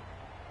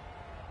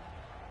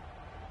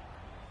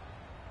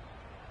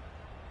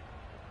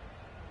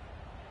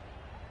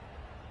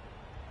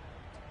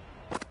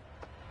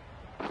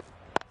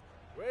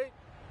 Wait.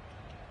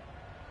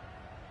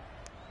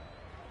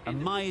 A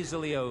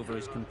miserly over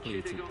is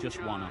completed,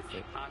 just one off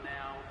it. Are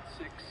now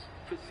 6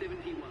 for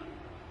 71.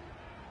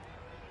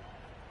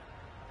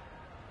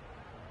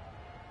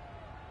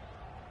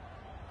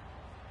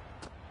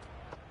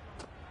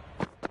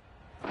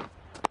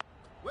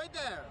 Wait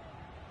there.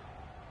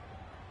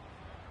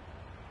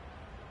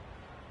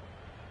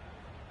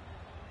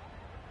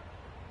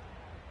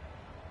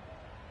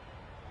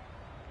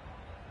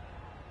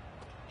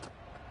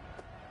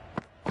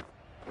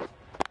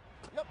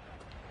 Yep.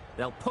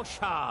 They'll push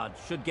hard,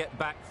 should get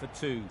back for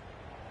 2.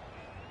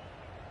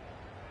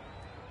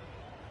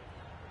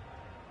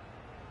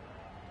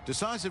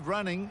 Decisive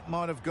running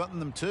might have gotten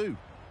them too.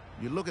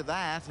 You look at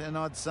that and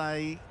I'd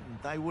say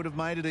they would have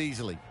made it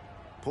easily.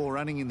 Poor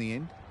running in the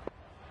end.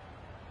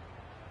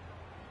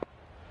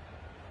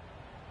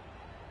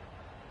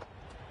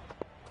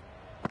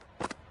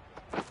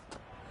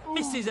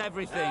 Misses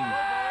everything.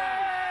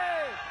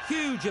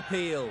 Huge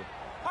appeal.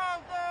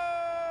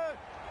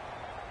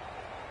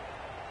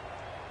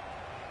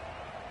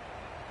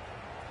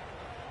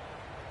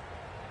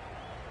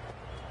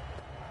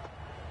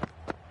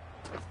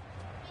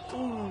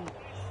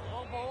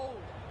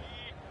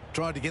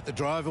 Tried to get the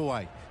drive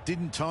away.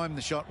 Didn't time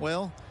the shot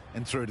well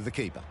and threw to the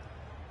keeper.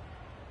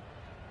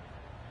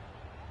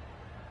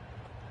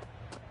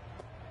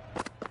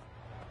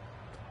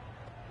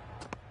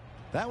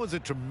 That was a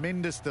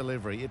tremendous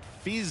delivery. It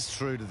fizzed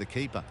through to the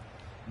keeper.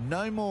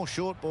 No more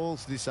short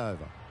balls this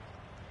over.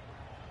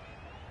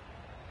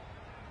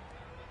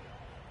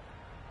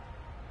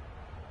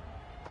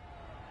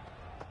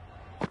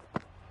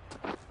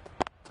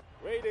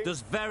 Waiting.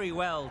 Does very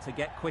well to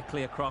get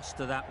quickly across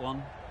to that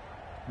one.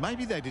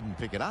 Maybe they didn't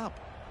pick it up.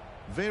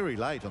 Very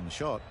late on the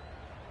shot.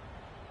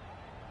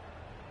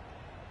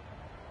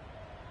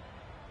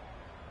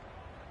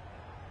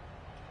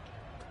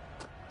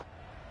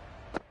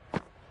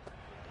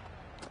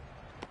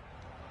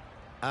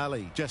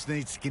 Ali just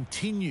needs to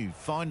continue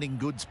finding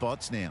good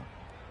spots now.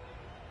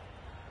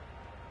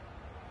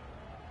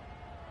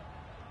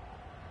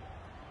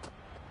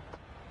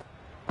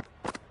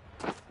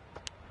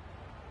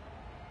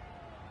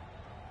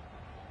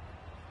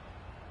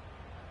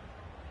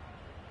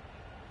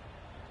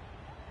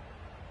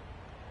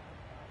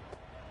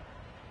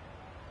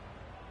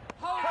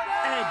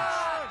 Edge.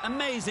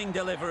 Amazing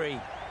delivery.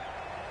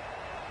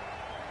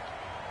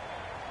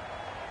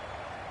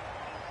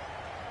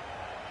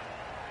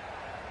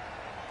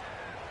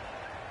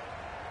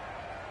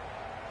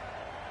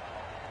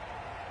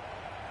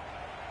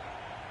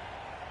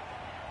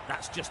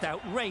 That's just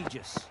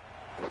outrageous.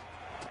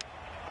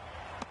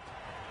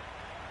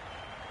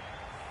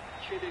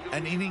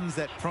 An innings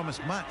that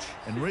promised much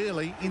and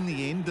really, in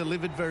the end,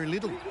 delivered very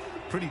little.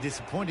 Pretty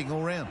disappointing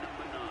all round.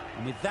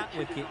 And with that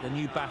wicket, the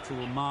new batter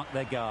will mark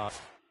their guard.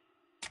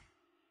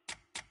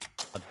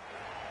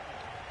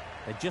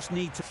 They just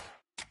need to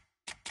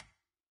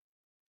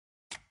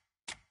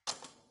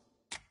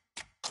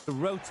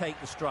rotate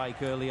the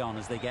strike early on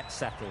as they get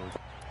settled.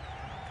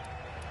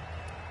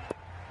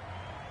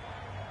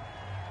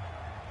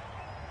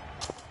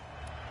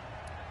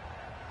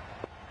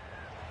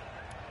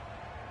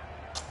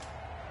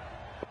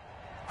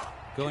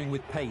 Going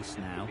with pace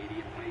now.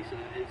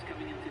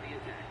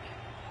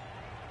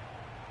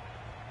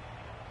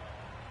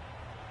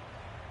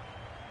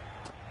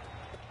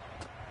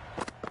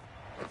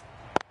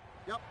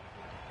 Yep.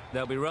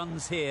 There'll be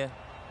runs here.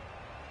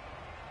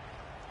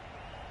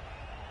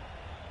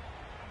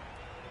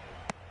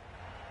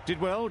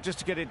 Did well just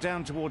to get it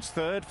down towards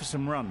third for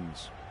some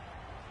runs.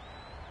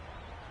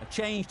 A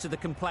change to the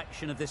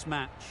complexion of this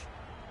match.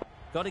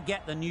 Got to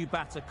get the new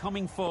batter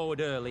coming forward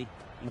early,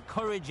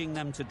 encouraging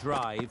them to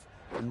drive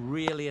and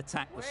really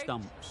attack the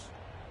stumps.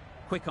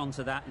 Quick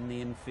onto that in the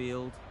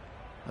infield.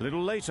 A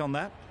little late on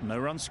that, no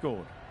runs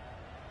scored.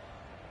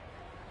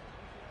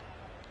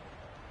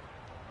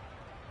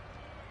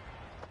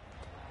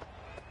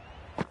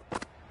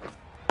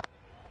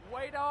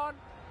 Wait on.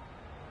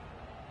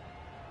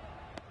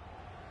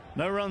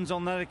 No runs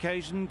on that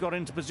occasion, got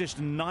into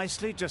position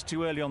nicely, just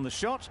too early on the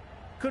shot.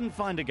 Couldn't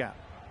find a gap.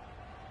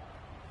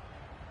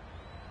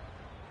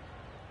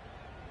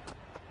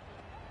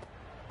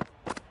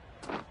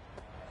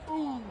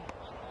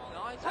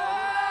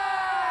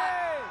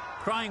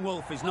 Crying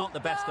wolf is not the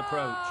best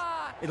approach.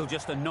 It'll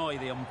just annoy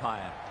the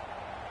umpire.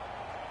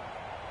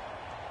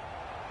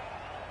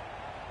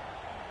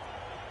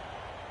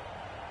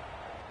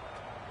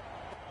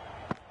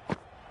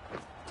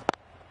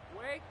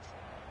 Wait.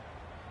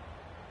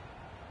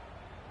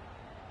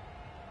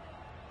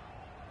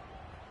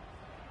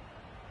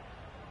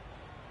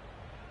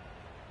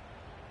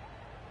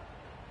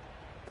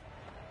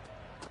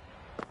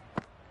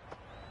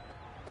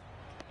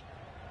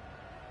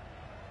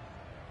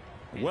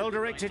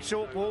 Well-directed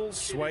short ball,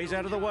 sways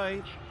out of the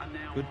way.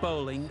 Good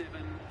bowling,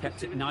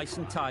 kept it nice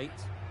and tight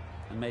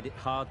and made it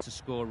hard to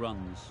score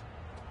runs.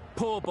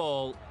 Poor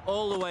ball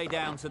all the way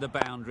down to the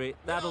boundary.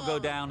 That'll go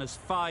down as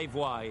 5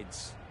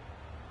 wides.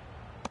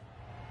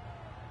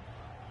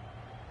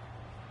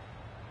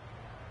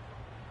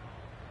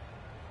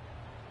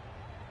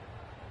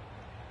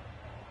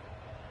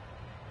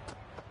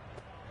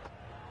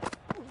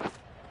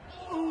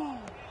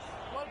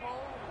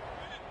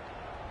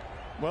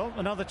 Well,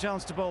 another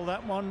chance to bowl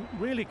that one.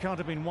 Really can't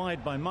have been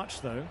wide by much,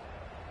 though.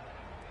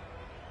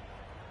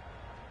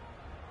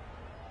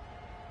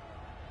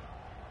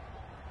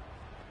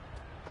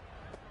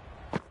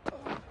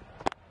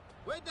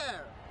 Wait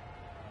there.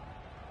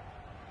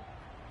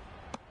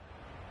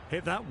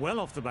 Hit that well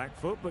off the back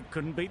foot, but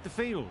couldn't beat the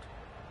field.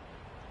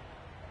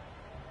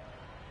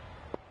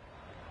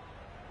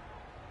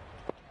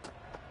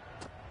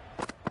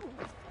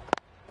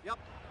 Yep.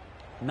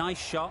 Nice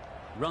shot,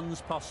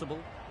 runs possible.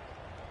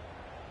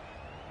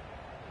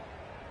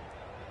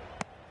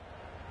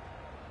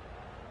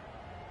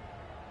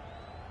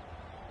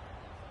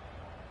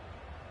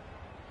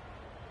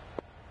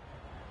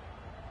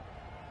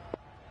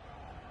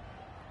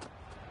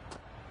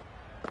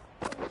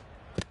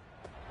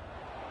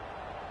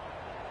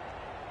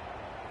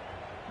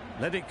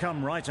 Let it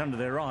come right under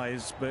their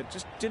eyes, but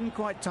just didn't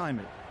quite time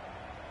it.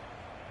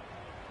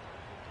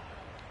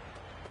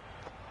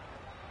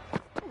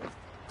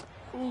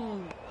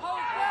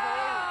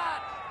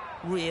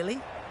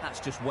 Really? That's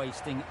just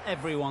wasting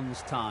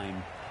everyone's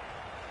time.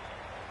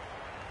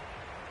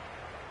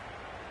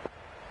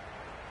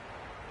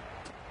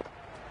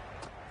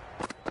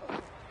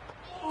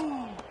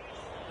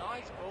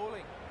 Nice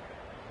bowling.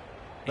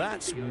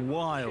 That's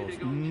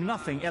wild.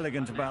 Nothing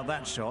elegant about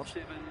that shot.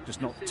 Just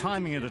not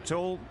timing it at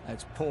all.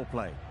 It's poor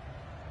play.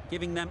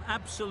 Giving them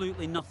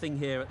absolutely nothing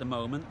here at the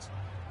moment.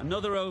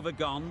 Another over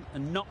gone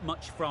and not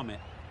much from it.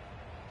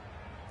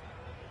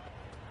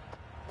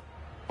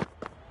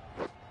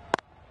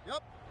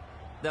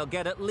 they'll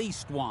get at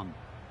least one.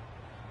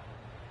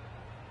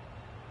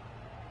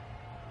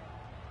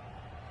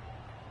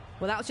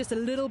 Well, that was just a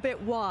little bit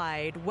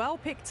wide. Well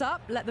picked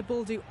up, let the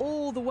ball do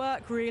all the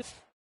work, really.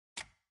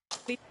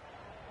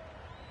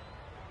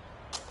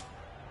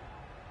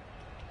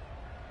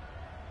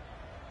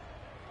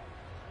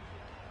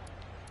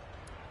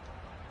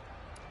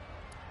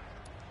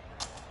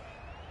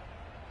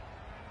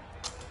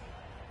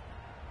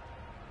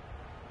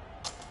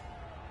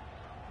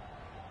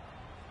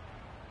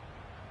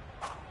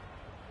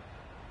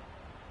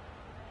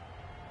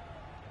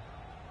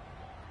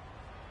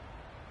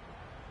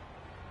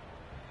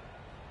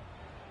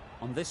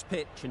 On this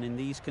pitch and in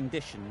these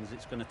conditions,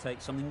 it's going to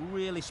take something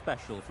really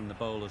special from the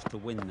bowlers to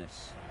win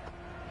this.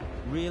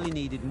 Really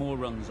needed more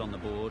runs on the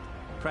board.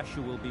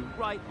 Pressure will be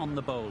right on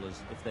the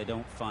bowlers if they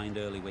don't find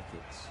early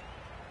wickets.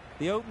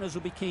 The openers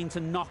will be keen to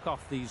knock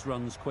off these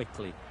runs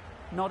quickly.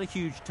 Not a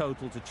huge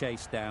total to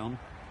chase down.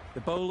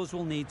 The bowlers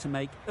will need to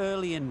make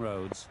early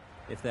inroads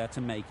if they're to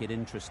make it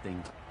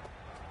interesting.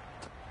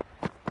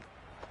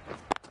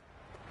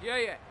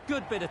 Yeah.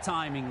 Good bit of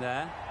timing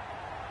there.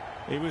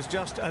 It was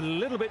just a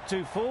little bit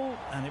too full,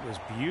 and it was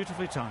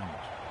beautifully timed.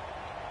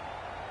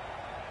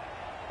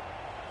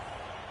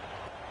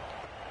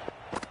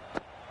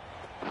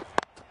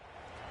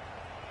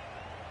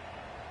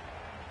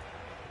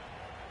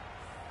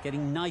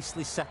 Getting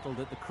nicely settled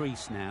at the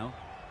crease now.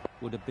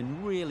 Would have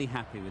been really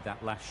happy with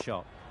that last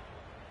shot.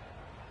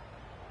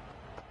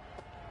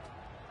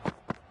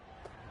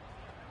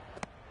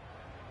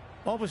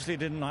 Obviously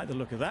didn't like the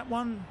look of that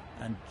one,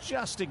 and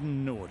just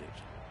ignored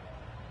it.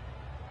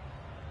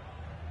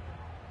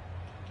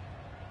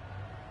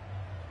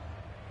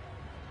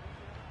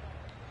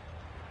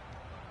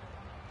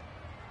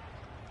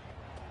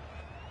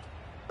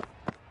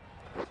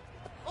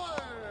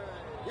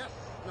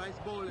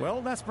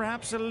 Well, that's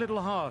perhaps a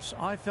little harsh.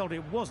 I felt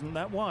it wasn't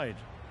that wide.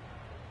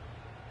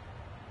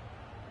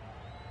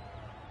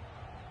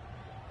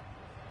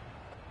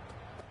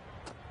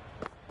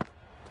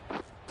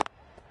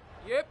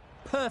 Yep.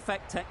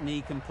 Perfect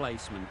technique and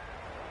placement.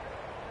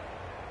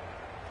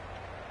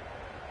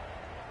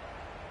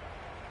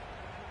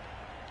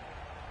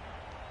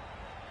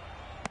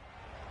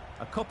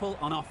 A couple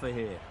on offer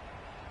here.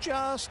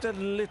 Just a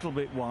little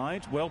bit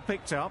wide. Well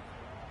picked up.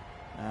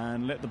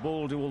 And let the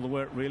ball do all the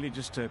work, really,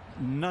 just to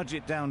nudge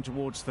it down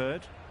towards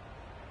third.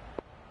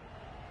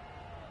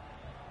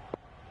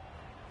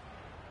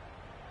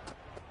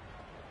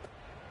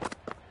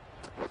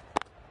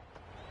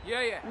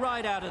 Yeah.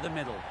 Right out of the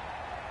middle.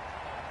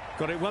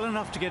 Got it well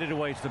enough to get it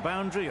away to the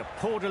boundary. A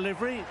poor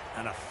delivery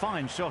and a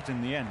fine shot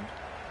in the end.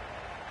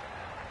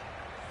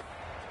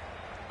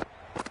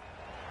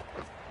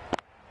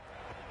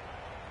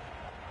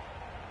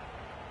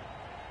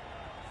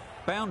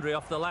 Boundary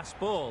off the last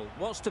ball.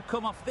 What's to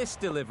come off this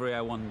delivery, I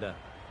wonder?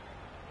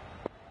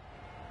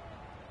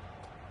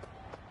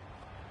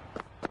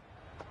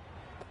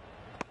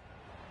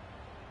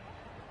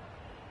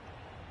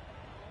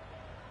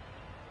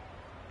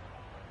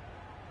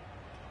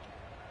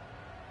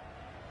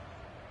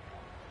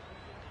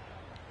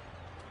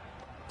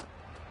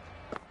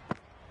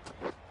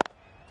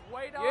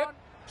 Wait on.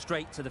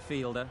 Straight to the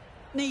fielder.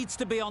 Needs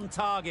to be on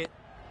target.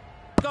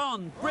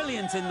 Gone.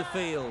 Brilliant in the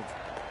field.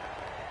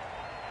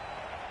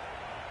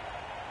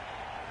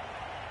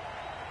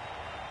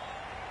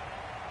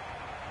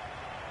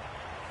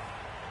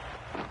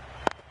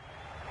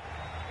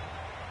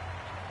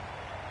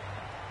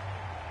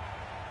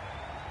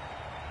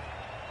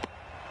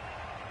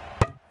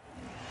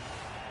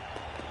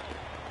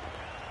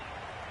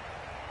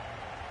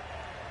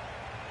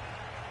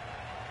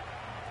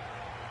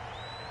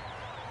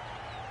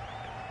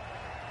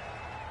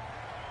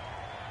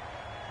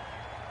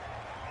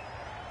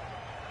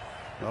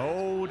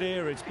 Oh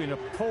dear, it's been a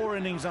poor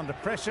innings under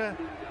pressure,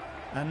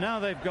 and now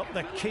they've got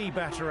the key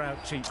batter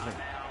out cheaply.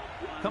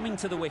 Coming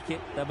to the wicket,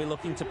 they'll be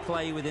looking to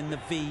play within the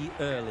V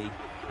early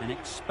and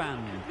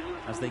expand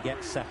as they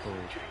get settled.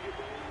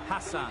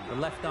 Hassan, the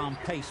left-arm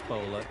pace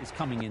bowler, is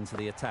coming into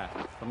the attack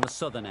from the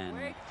southern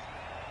end.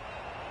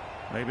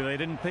 Maybe they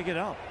didn't pick it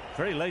up.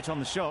 Very late on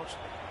the shot.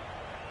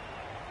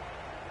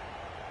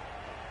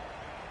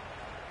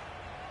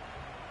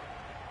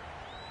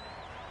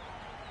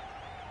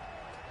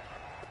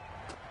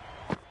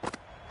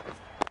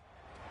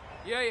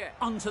 Yeah.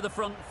 Onto the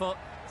front foot.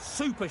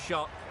 Super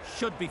shot.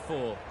 Should be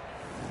four.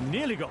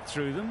 Nearly got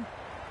through them.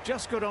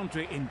 Just got onto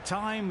it in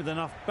time with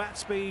enough bat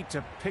speed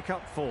to pick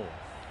up four.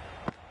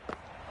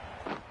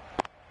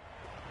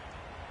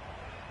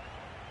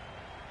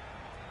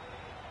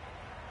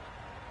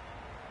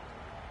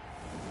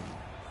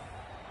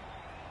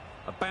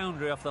 A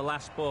boundary off the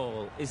last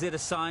ball. Is it a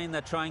sign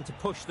they're trying to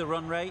push the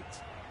run rate?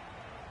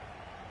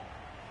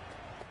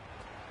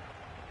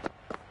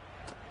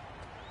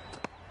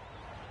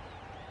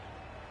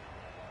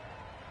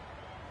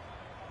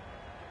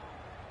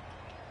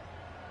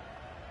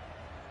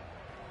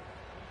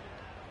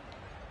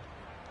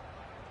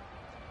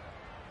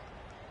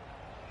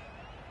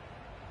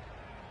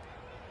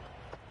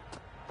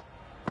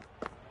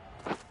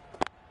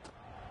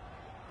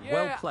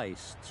 well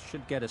placed.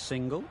 Should get a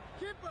single.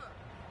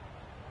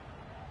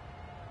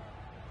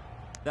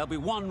 There'll be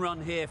one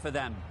run here for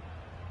them.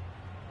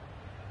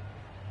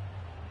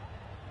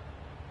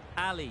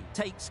 Ali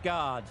takes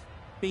guard.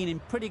 Been in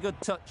pretty good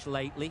touch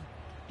lately.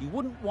 You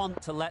wouldn't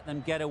want to let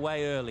them get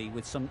away early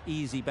with some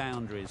easy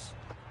boundaries.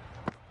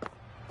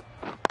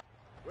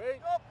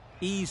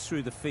 Ease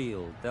through the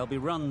field. There'll be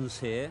runs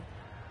here.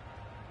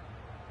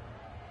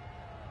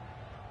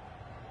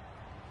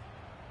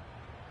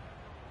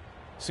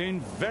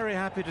 Seemed very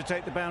happy to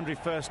take the boundary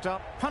first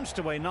up. Punched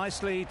away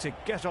nicely to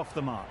get off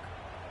the mark.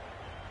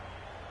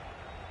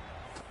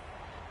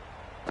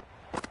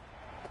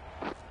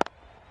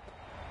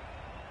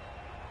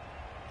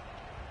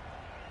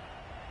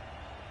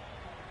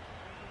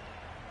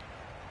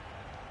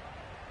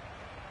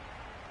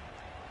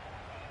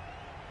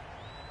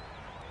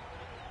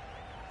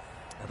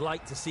 I'd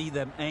like to see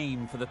them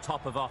aim for the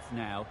top of off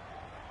now.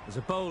 As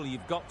a bowler,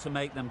 you've got to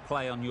make them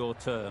play on your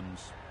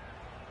terms.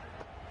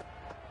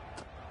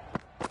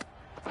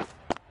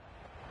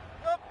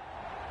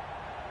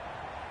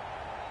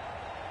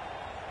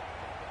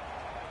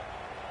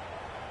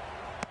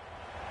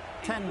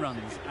 Ten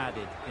runs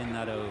added in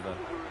that over.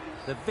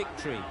 The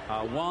victory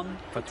are 1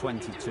 for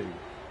 22.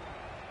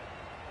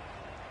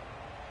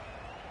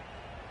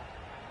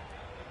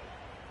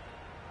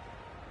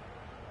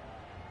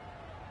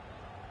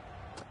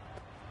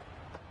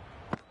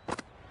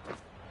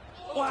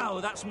 Wow,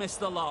 that's missed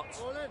the lot.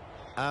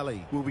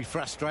 Ali will be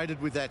frustrated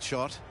with that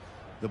shot.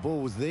 The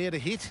ball was there to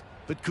hit,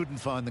 but couldn't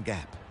find the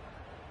gap.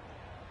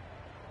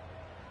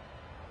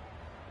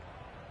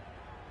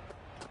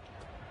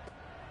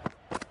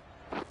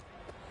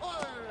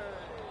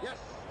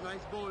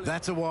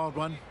 That's a wild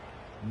one.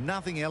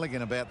 Nothing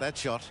elegant about that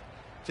shot.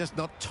 Just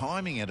not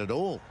timing it at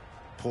all.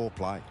 Poor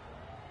play.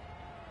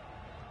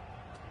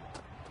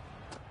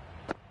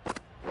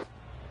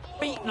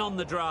 Beaten on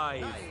the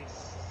drive.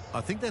 I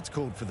think that's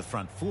called for the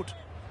front foot.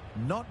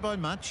 Not by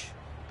much,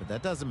 but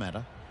that doesn't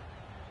matter.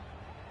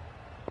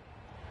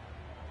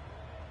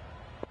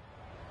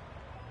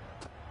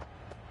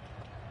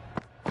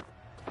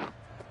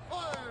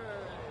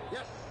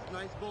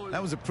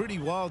 That was a pretty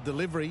wild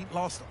delivery.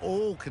 Lost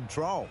all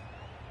control.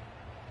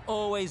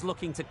 Always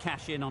looking to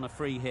cash in on a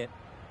free hit.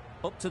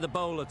 Up to the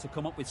bowler to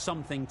come up with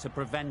something to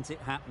prevent it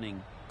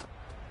happening.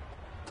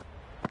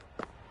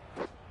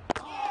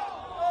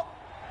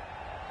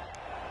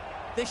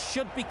 This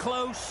should be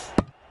close.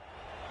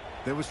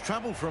 There was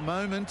trouble for a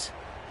moment,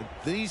 but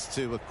these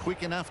two were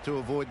quick enough to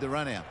avoid the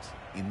run out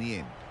in the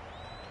end.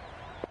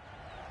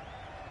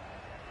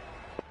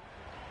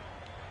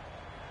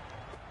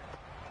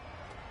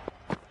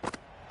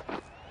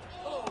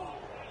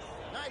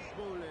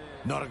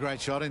 Not a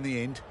great shot in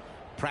the end.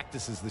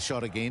 Practices the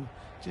shot again.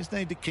 Just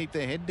need to keep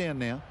their head down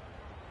now.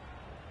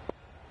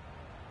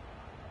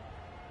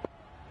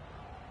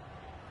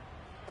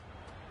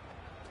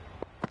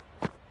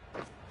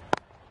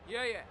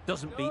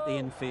 Doesn't beat the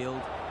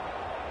infield.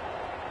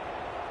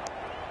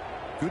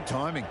 Good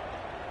timing,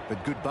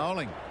 but good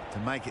bowling to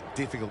make it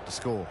difficult to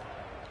score.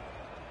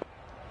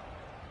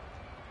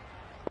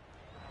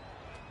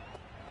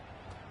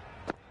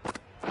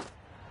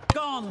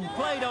 Gone,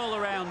 played all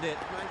around it.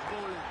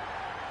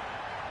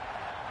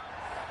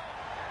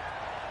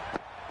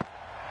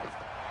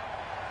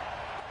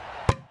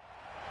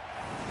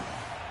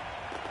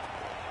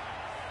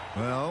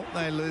 Well,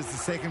 they lose the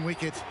second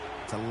wicket.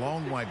 It's a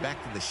long way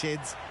back to the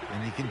sheds,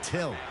 and you can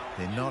tell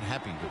they're not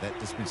happy with that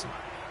dismissal.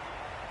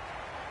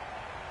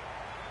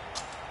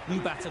 New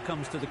batter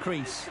comes to the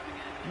crease.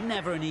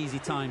 Never an easy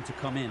time to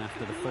come in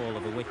after the fall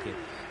of a wicket.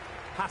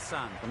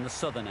 Hassan from the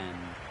southern end.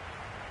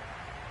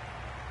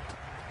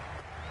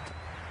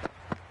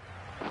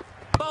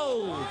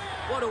 Bowled!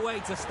 What a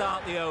way to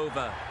start the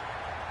over.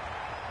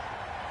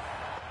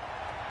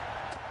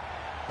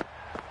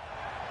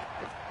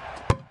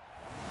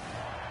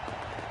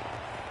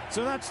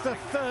 So that's the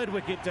third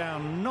wicket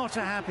down. Not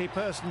a happy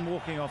person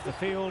walking off the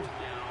field.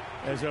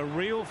 There's a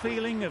real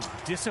feeling of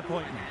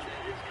disappointment.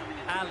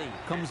 Ali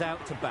comes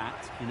out to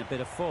bat in a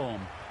bit of form,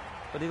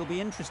 but it'll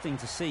be interesting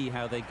to see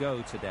how they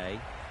go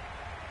today.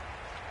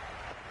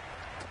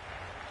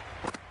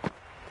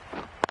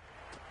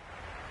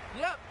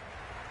 Yep.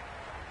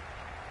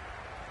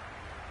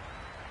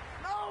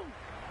 No.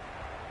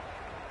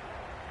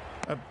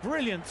 A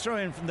brilliant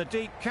throw-in from the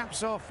deep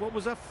caps off what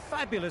was a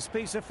fabulous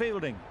piece of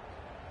fielding.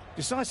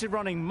 Decisive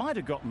running might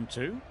have got them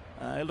too.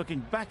 Looking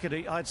back at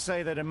it, I'd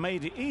say they'd have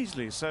made it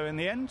easily. So in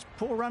the end,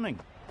 poor running.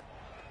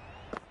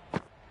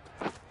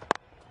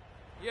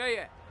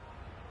 Yeah.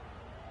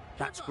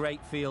 That's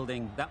great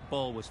fielding. That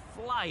ball was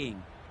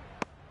flying.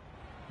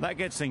 That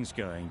gets things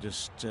going.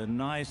 Just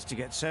nice to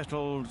get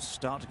settled,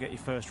 start to get your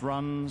first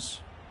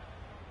runs.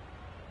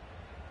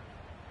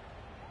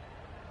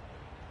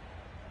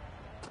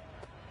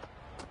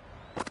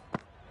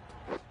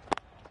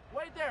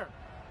 Wait there.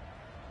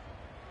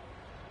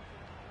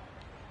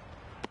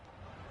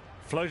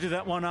 Floated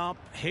that one up,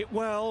 hit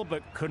well,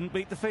 but couldn't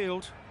beat the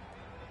field.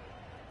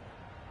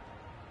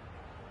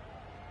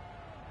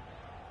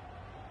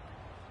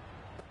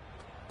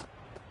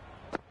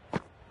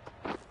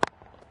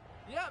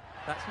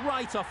 That's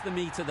right off the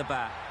meat of the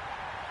bat.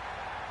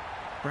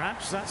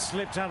 Perhaps that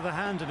slipped out of the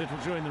hand a little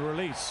during the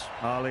release.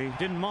 Ali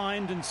didn't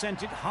mind and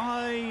sent it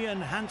high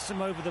and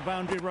handsome over the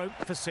boundary rope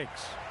for 6.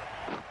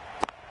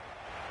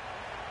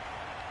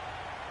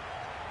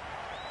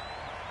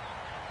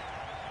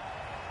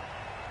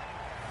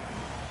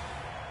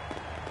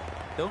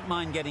 Don't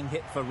mind getting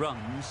hit for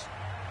runs.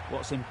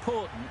 What's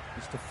important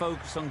is to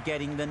focus on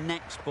getting the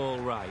next ball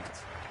right.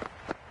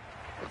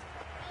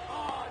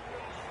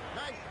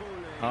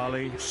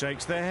 Ali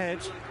shakes their head.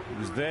 He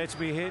was there to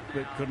be hit,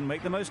 but couldn't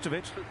make the most of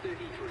it.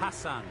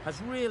 Hassan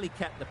has really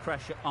kept the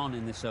pressure on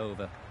in this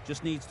over.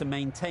 Just needs to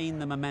maintain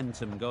the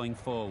momentum going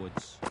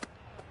forwards.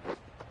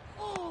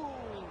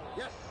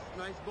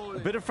 A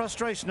bit of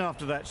frustration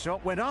after that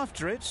shot. Went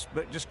after it,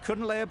 but just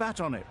couldn't lay a bat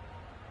on it.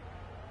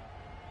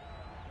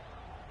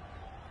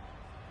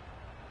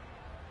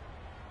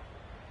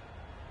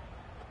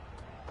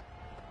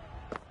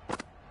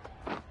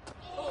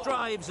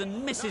 Drives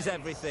and misses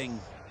everything.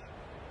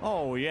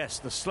 Oh, yes,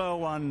 the slow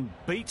one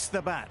beats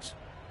the bat.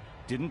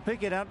 Didn't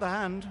pick it out the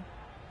hand.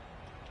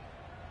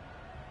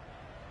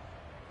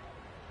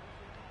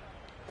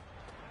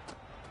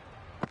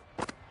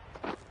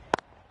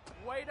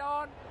 Wait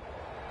on.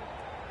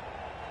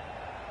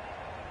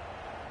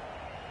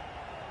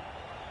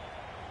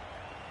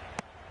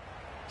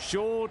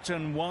 Short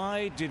and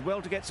wide, did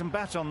well to get some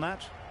bat on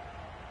that.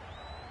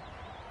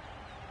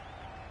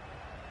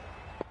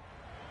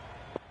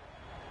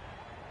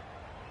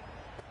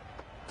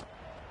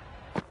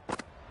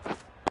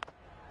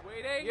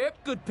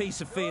 Yep, good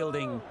piece of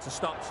fielding to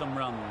stop some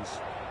runs.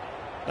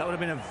 That would have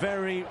been a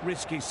very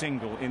risky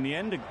single. In the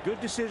end, a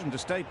good decision to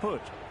stay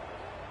put.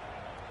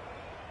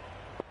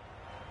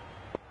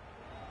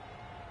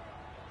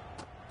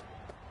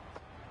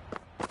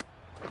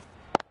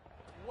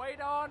 Wait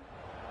on.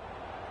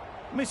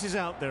 Misses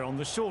out there on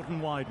the short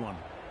and wide one.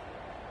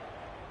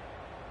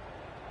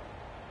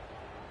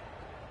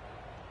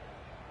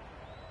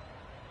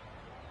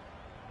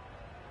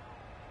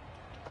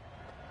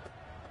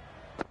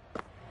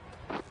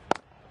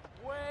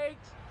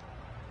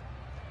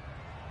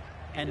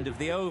 End of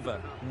the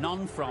over.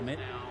 None from it.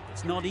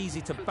 It's not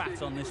easy to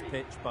bat on this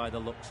pitch by the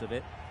looks of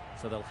it,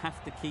 so they'll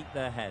have to keep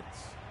their heads.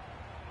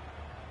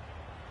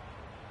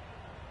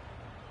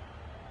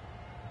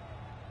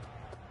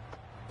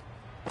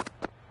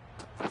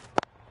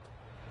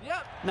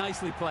 Yep.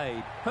 Nicely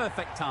played.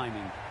 Perfect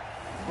timing.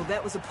 Well,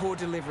 that was a poor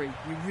delivery.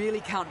 You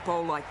really can't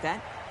bowl like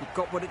that. It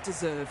got what it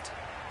deserved.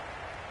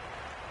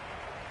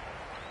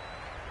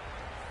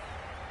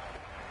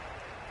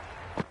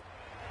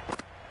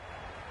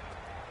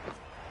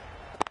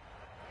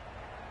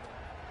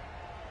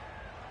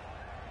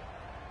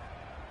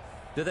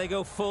 Do they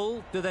go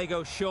full? Do they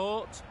go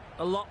short?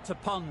 A lot to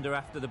ponder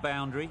after the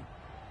boundary.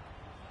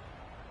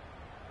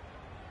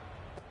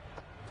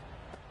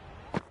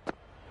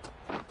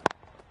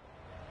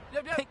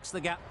 Yep. Picks the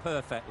gap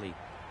perfectly.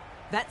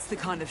 That's the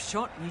kind of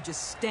shot you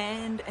just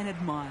stand and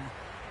admire.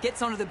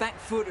 Gets onto the back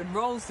foot and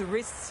rolls the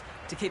wrists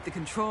to keep the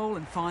control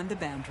and find the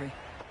boundary.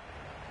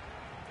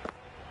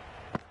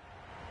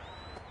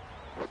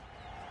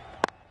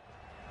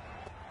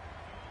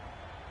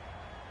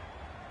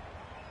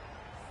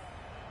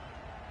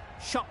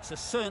 Shots are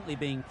certainly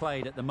being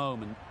played at the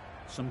moment.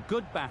 Some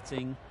good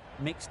batting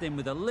mixed in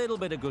with a little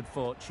bit of good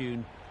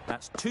fortune.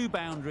 That's 2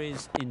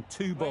 boundaries in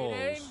 2 balls.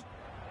 Waiting.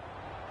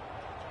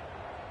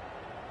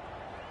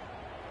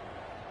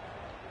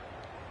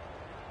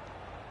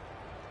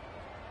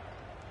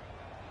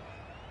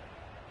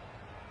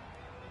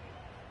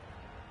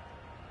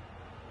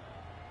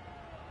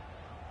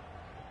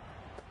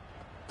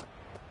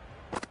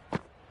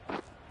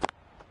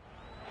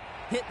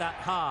 Hit that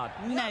hard,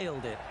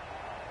 nailed it.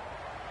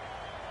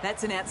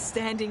 That's an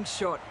outstanding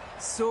shot.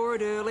 Saw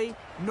it early,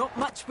 not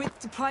much width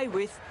to play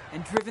with,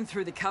 and driven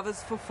through the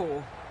covers for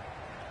 4.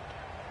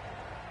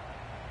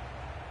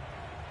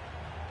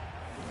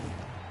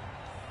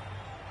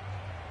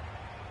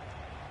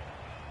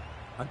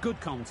 A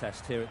good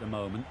contest here at the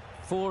moment.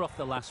 4 off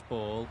the last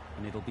ball,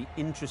 and it'll be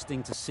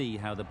interesting to see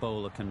how the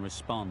bowler can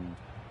respond.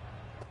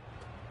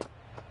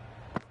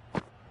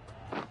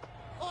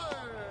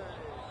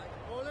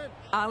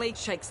 Ali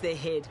shakes their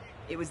head.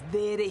 It was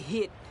there to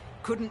hit.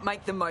 Couldn't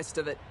make the most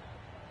of it.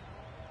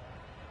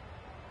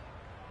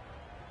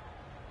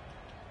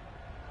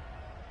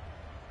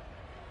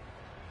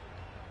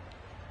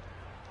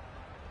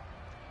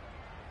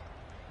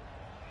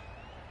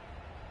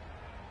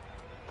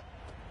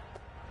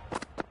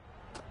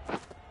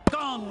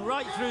 Gone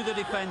right through the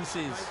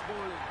defences.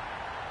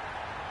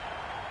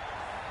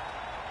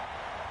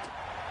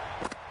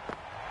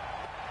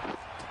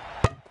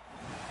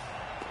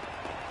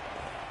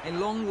 A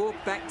long walk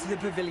back to the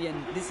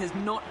pavilion. This has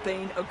not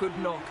been a good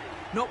knock.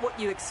 Not what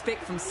you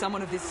expect from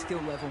someone of this skill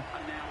level.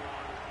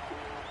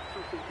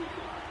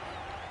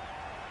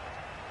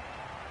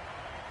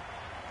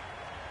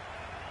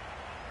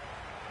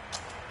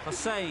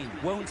 Hussain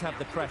won't have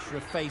the pressure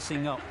of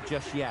facing up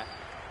just yet.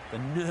 The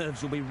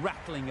nerves will be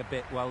rattling a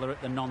bit while they're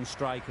at the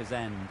non-striker's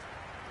end.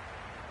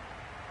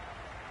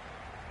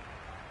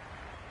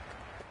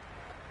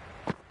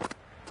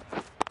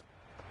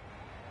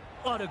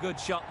 What a good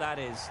shot that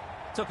is.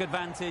 Took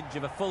advantage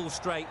of a full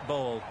straight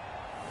ball.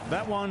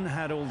 That one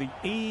had all the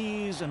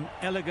ease and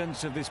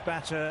elegance of this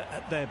batter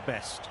at their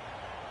best.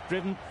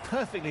 Driven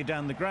perfectly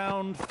down the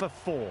ground for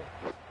 4.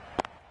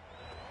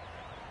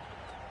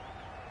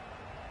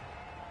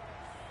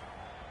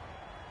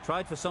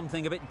 Tried for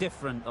something a bit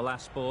different the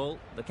last ball.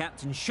 The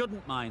captain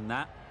shouldn't mind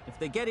that. If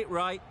they get it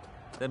right,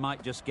 they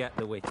might just get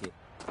the wicket.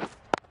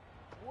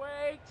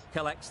 Wait.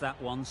 Collects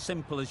that one,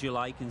 simple as you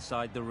like,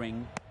 inside the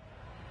ring.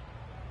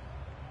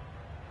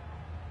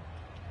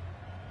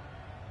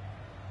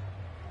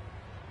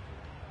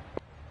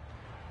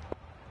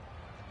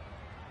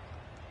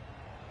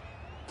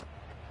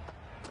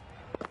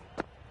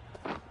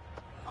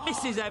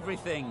 Misses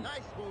everything.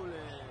 Nice bowling.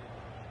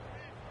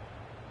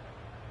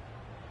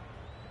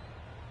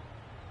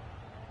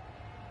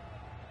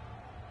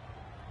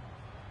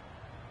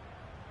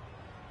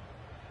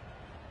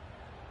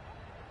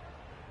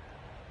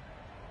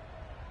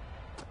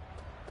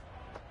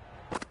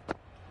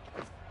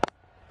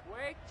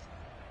 Wait.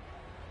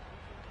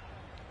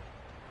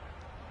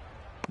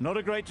 Not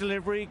a great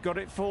delivery, got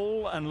it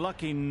full and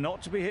lucky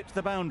not to be hit to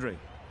the boundary.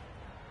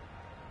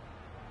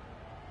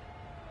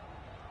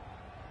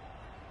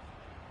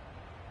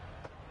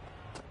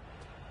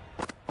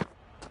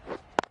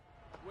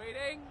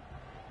 Waiting.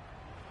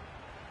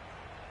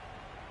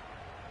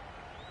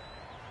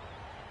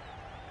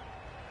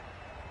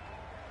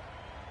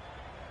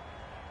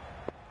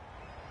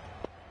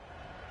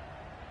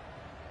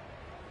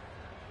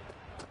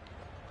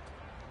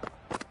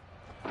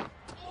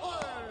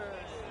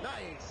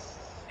 Nice.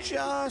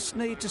 Just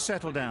need to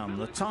settle down.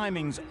 The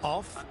timing's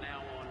off.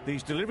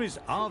 These deliveries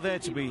are there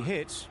to be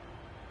hit.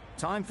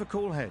 Time for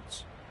cool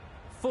heads.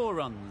 4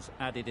 runs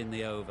added in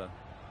the over.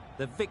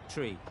 The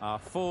victory are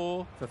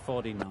 4 for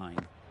 49.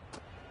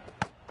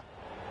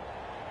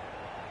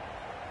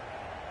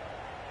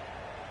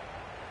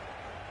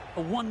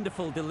 A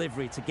wonderful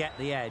delivery to get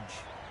the edge.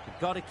 You've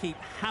got to keep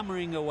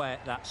hammering away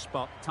at that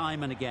spot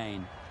time and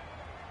again.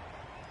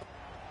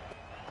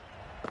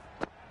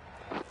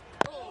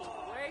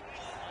 Wait.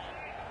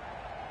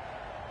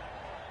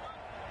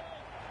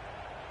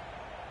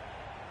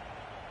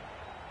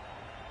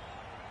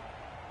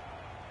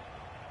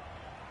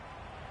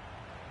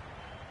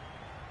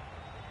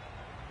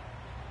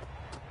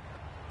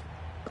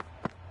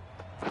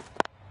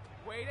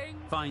 Waiting.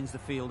 Finds the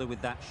fielder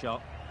with that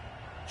shot.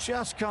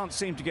 Just can't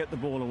seem to get the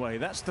ball away.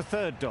 That's the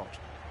 3rd dot.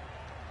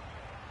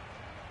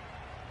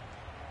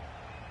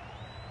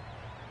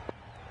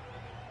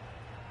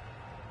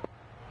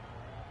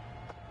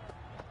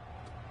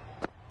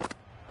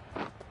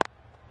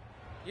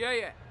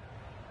 Yeah.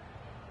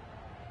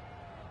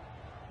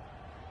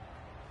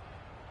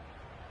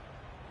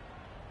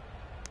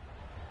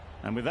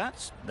 And with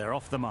that, they're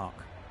off the mark.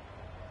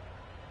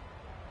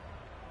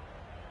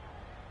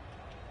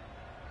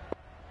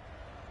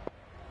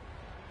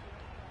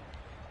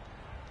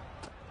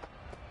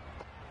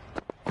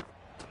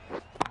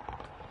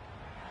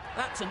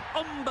 That's an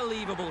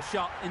unbelievable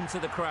shot into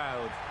the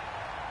crowd.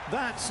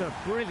 That's a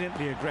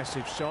brilliantly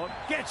aggressive shot.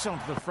 Gets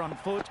onto the front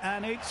foot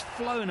and it's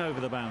flown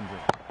over the boundary.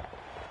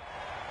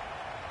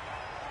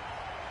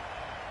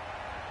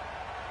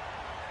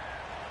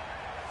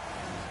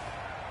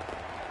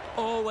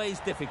 Always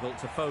difficult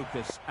to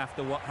focus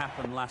after what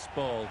happened last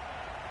ball,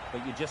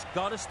 but you just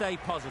got to stay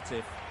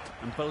positive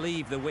and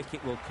believe the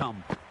wicket will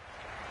come.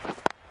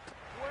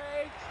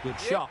 Wait. Good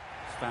shot.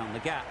 It's found the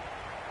gap.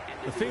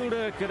 The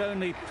fielder could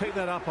only pick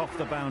that up off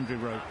the boundary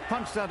rope.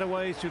 Punched that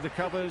away through the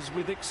covers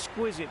with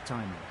exquisite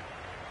timing.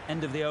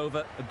 End of the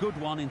over. A good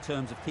one in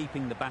terms of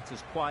keeping the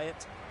batters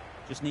quiet.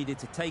 Just needed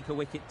to take a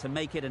wicket to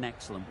make it an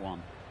excellent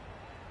one.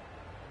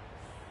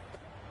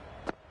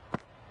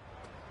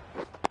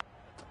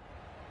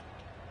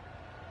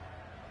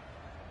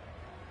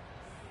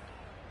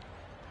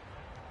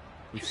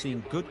 We've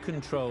seen good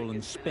control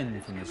and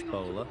spin from this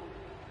bowler.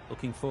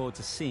 Looking forward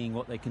to seeing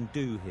what they can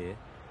do here.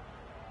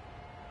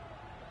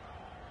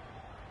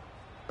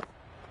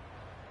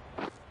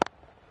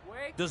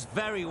 Wait. Does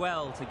very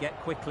well to get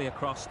quickly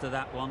across to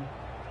that one.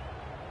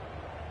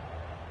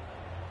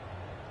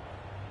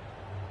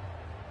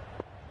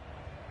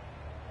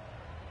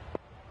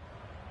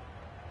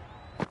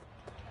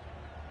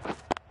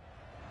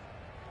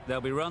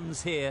 There'll be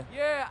runs here.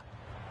 Yeah.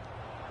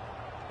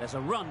 There's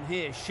a run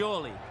here,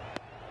 surely.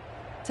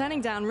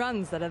 Turning down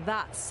runs that are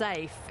that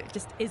safe, it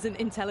just isn't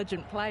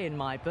intelligent play in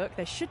my book.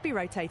 They should be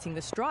rotating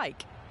the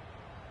strike.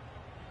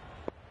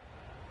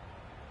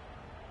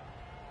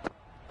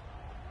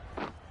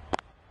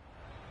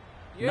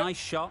 Yep. Nice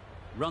shot.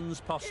 Runs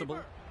possible.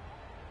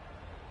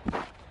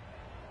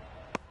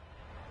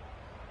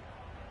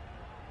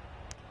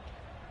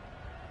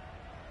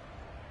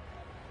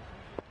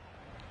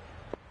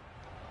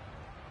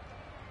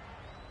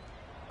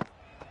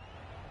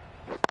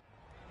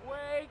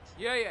 Wait.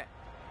 Yeah.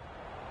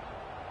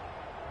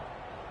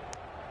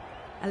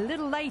 A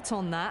little late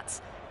on that.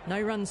 No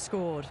runs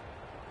scored.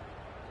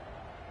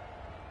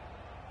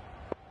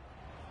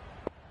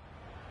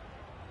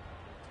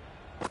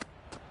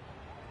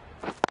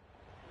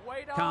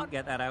 Wait on. Can't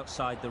get that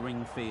outside the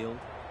ring field.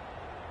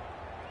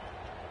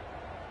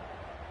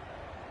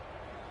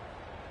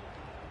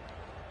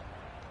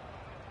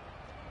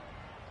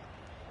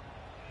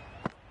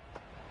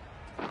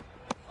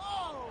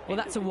 Well,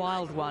 that's a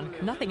wild one.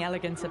 Nothing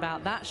elegant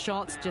about that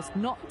shot, just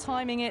not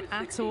timing it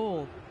at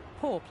all.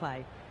 Poor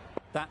play.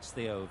 That's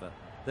the over.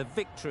 The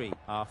victory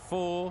are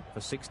 4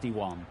 for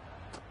 61.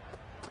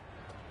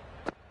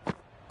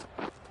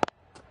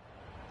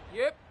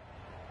 Yep.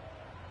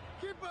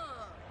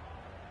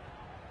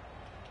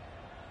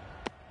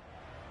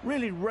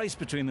 Really raced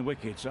between the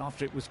wickets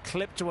after it was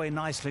clipped away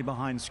nicely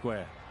behind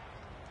square.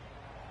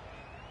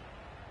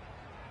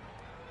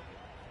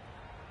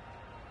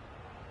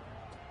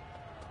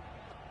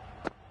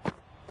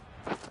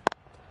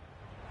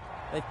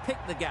 They've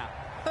picked the gap.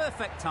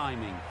 Perfect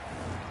timing.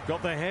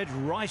 Got their head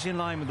right in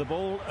line with the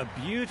ball. A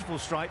beautiful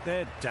strike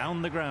there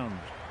down the ground.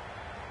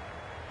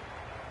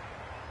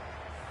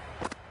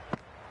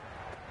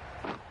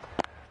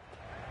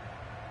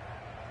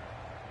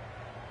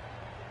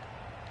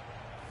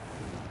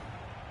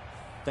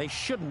 They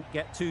shouldn't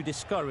get too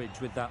discouraged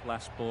with that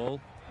last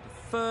ball. The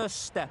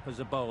first step as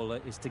a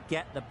bowler is to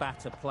get the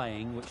batter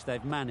playing, which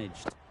they've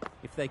managed.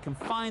 If they can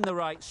find the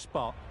right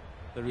spot,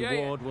 the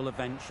reward will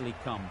eventually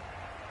come.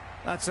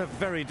 That's a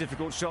very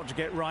difficult shot to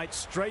get right.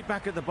 Straight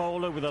back at the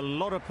bowler with a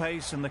lot of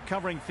pace, and the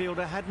covering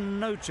fielder had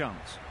no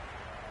chance.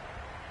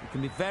 It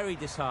can be very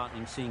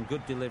disheartening seeing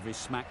good deliveries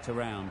smacked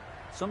around.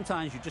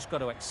 Sometimes you just got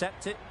to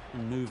accept it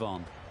and move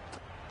on.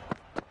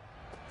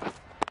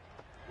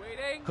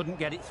 Waiting. Couldn't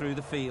get it through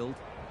the field.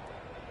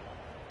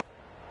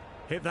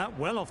 Hit that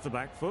well off the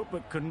back foot,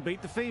 but couldn't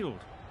beat the field.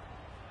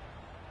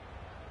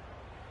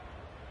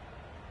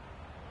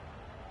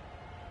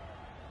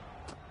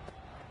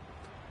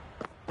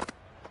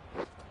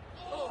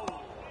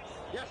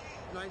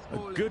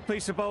 A good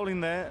piece of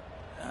bowling there.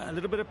 A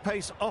little bit of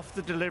pace off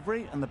the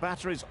delivery, and the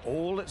batter is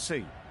all at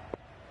sea.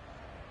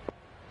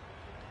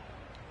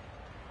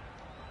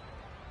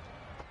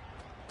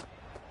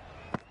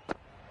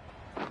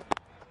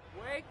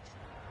 Wait.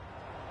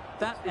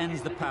 That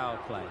ends the power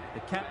play.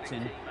 The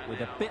captain with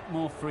a bit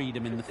more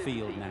freedom in the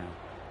field now.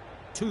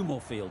 2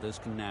 more fielders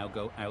can now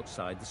go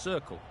outside the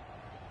circle.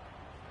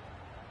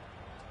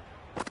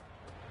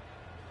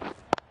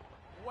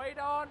 Wait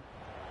on.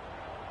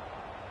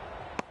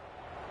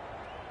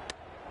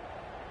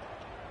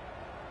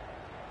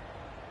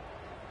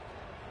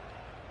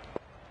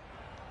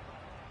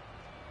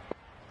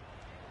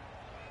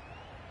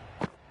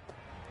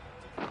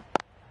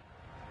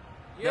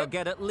 They'll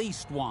get at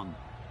least 1.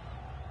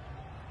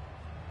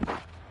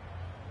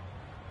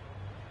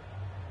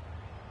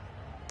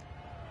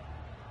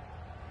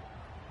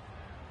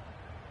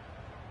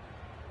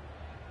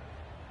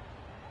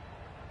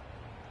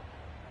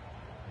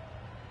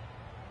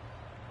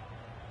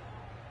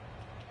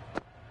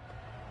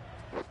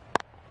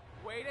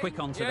 Waiting. Quick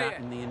onto that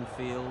in the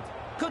infield.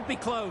 Could be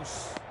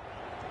close.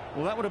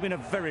 Well, that would have been a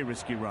very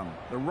risky run.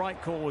 The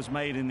right call was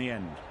made in the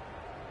end.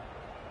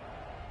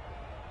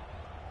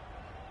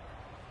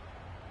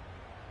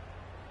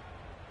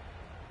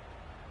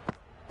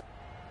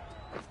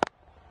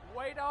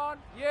 Wait on.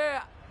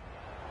 Yeah.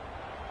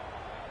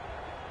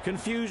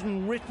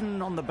 Confusion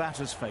written on the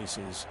batters'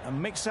 faces. A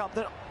mix-up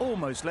that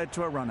almost led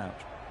to a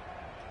run-out.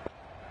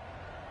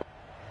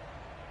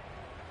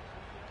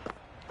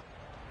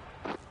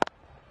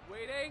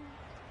 Waiting.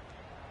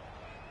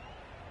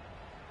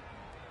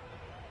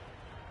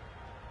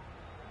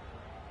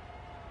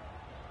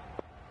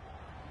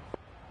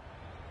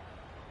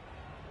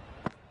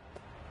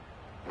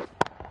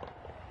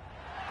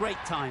 Great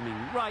timing,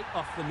 right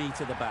off the meat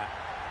of the bat.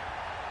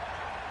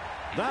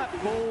 That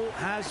ball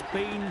has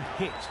been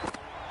hit.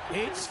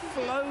 It's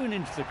flown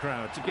into the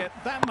crowd. To get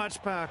that much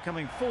power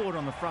coming forward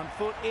on the front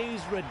foot is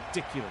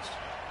ridiculous.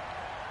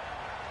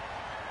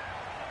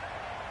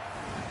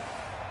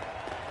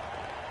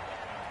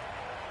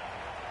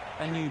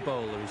 A new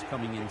bowler is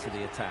coming into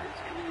the attack.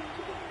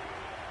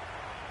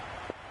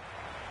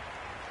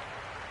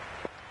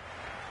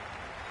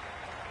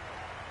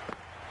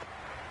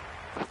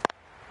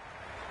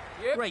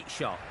 Yep. Great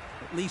shot.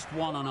 At least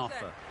 1 on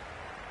offer.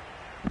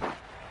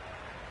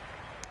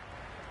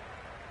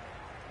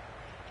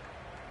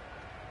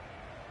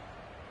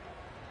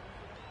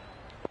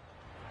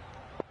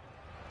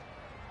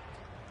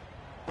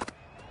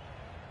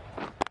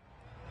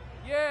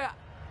 Yeah.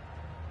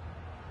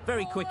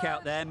 Very quick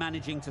out there,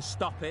 managing to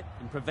stop it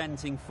and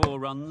preventing 4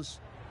 runs.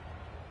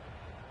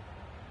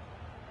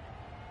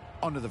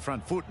 Onto the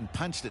front foot and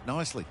punched it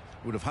nicely.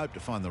 Would have hoped to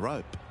find the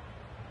rope.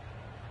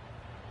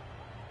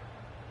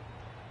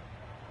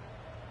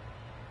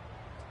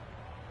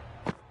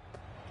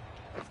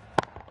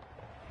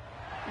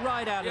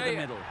 Right out of the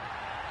middle.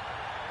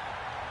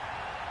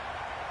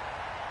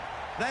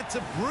 That's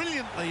a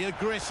brilliantly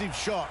aggressive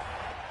shot.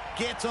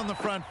 Gets on the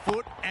front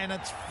foot and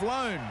it's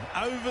flown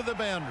over the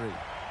boundary.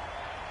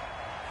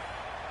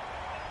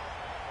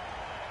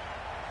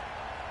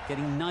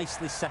 Getting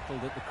nicely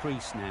settled at the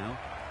crease now.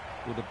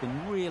 Would have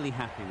been really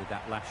happy with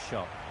that last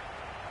shot.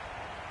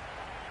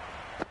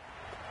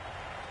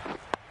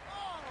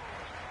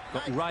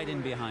 got right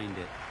in behind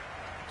it.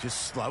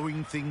 Just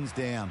slowing things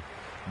down.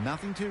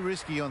 Nothing too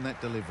risky on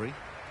that delivery.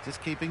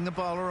 Just keeping the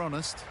bowler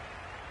honest.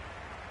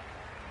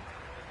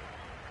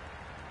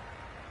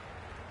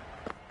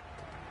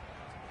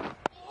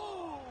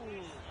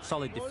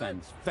 Solid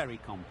defence, very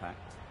compact.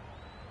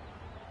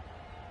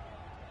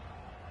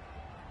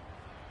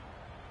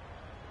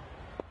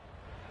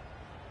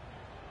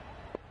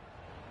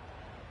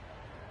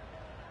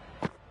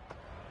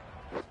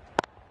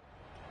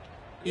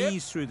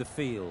 Ease through the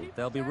field.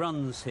 There'll be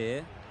runs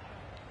here.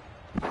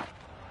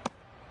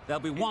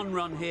 There'll be one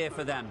run here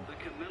for them.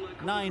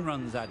 9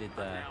 runs added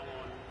there.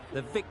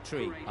 The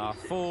Victory are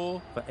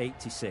 4 for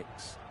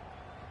 86.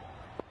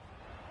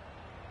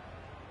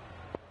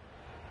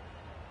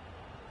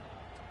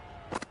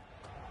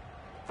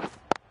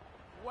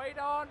 Wait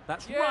on.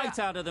 That's Yeah. right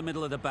out of the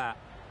middle of the bat.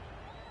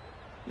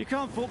 You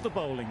can't fault the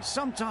bowling.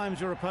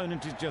 Sometimes your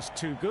opponent is just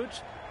too good.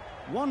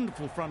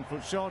 Wonderful front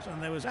foot shot,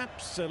 and there was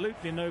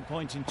absolutely no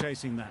point in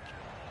chasing that.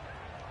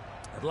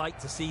 I'd like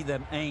to see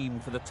them aim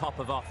for the top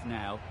of off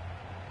now.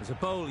 As a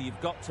bowler, you've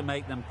got to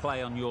make them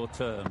play on your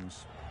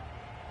terms.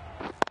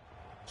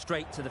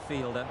 Straight to the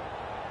fielder.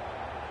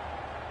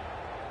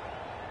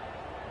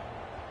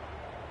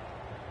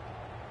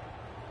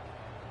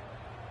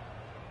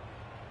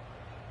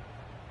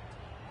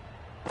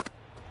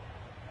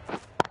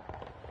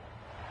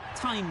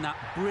 Timed that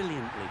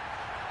brilliantly.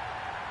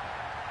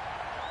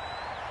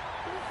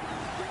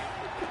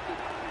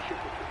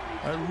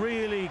 A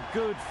really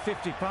good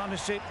 50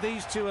 partnership.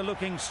 These two are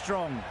looking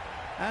strong,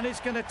 and it's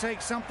going to take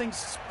something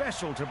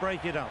special to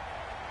break it up.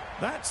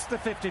 That's the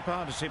 50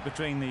 partnership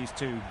between these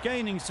two,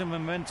 gaining some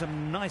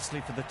momentum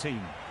nicely for the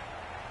team.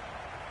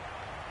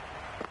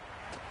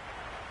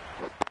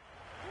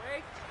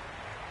 Wait.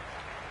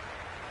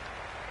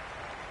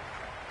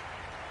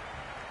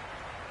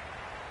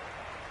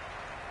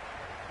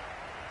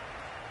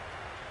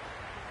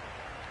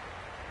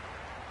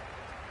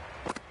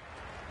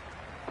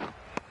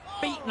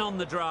 Beaten on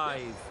the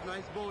drive.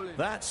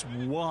 That's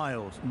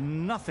wild.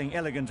 Nothing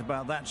elegant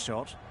about that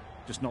shot.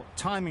 Just not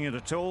timing it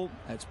at all.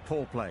 It's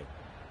poor play.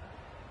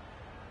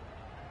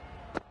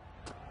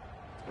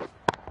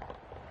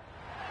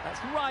 That's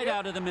right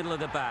out of the middle of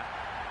the bat.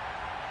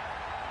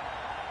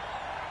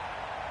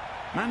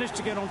 Managed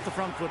to get onto the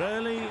front foot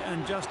early,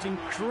 and just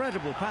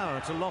incredible power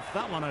to loft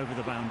that one over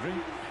the boundary.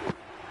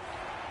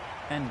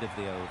 End of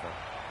the over.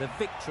 The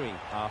Victory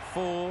are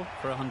 4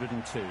 for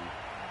 102.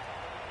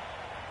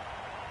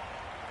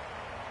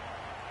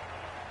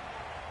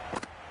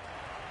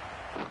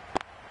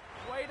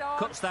 Wait on.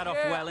 Cuts that off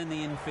Yeah. well in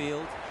the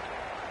infield.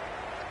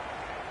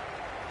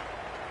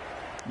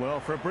 Well,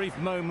 for a brief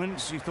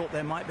moment, you thought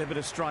there might be a bit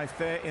of strife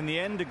there. In the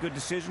end, a good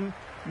decision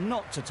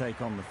not to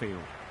take on the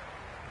field.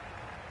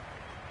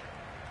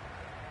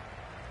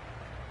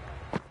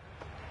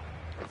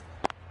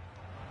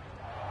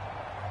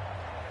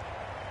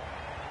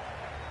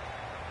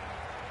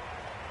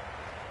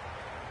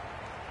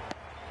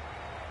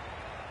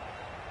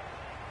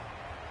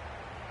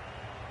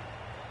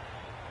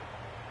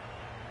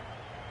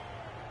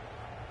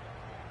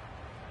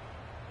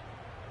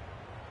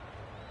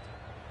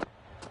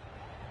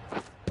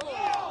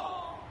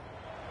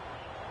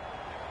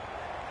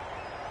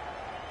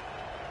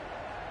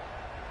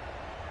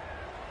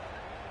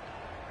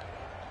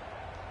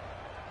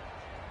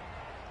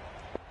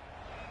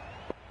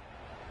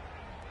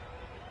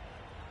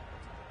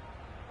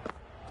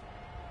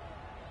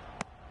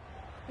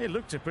 It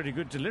looked a pretty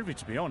good delivery,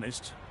 to be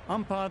honest.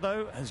 Umpire,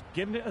 though, has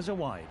given it as a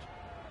wide.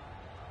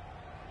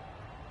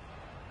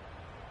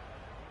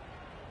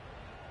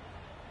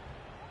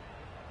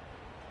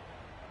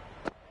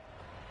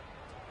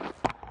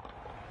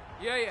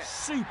 Yeah.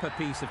 Super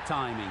piece of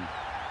timing.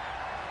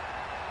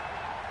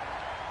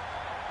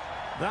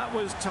 That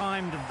was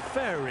timed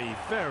very,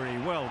 very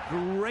well.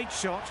 Great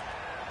shot,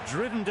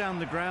 driven down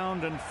the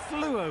ground and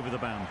flew over the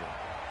boundary.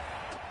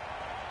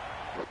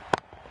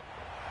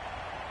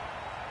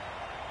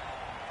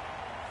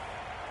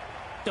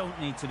 Don't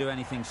need to do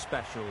anything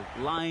special.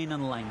 Line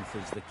and length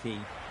is the key.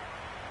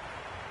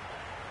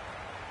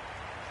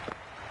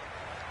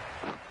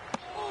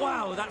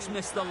 Wow, that's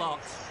missed the lot.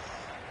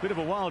 Bit of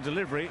a wild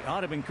delivery.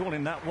 I'd have been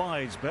calling that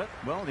wides, but,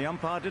 well, the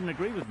umpire didn't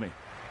agree with me.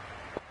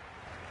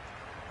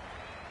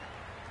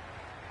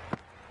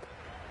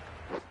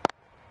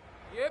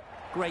 Yep.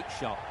 Great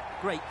shot.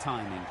 Great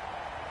timing.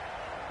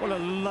 Well, a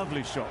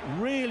lovely shot.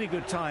 Really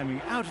good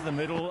timing. Out of the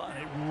middle,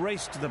 and it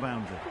raced to the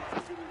boundary.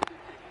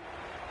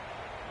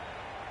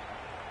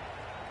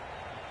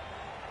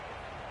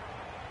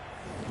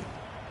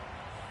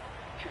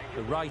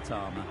 The right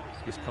armour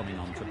is coming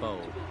on to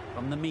bowl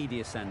from the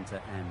media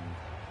centre end.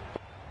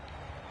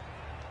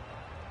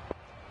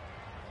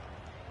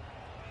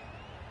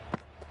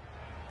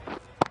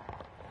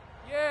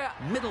 Yeah.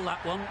 Middle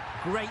that one.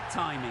 Great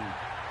timing.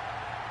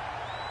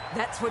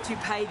 That's what you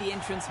pay the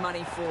entrance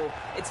money for.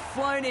 It's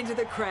flown into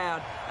the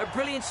crowd. A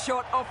brilliant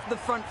shot off the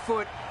front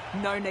foot.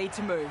 No need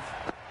to move.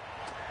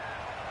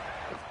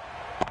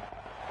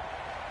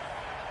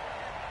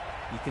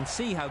 You can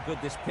see how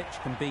good this pitch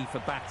can be for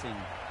batting.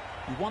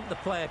 You want the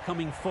player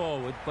coming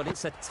forward, but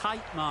it's a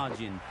tight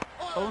margin.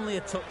 Only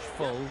a touch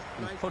full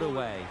and put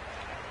away.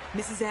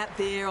 Misses out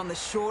there on the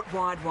short,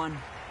 wide one.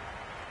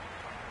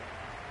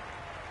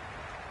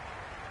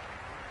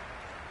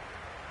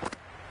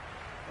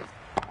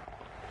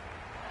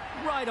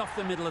 Right off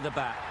the middle of the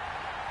bat.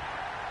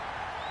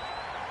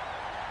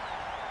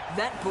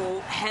 That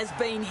ball has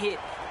been hit.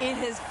 It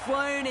has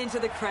flown into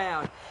the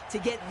crowd. To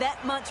get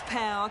that much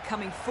power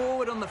coming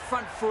forward on the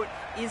front foot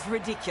is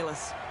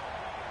ridiculous.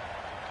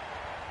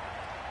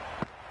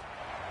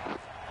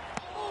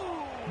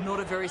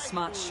 Not a very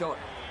smart shot.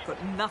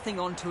 Got nothing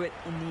onto it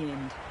in the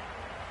end.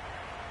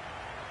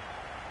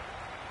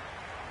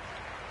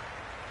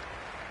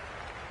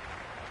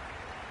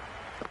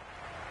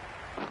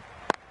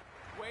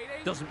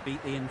 Doesn't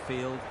beat the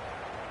infield.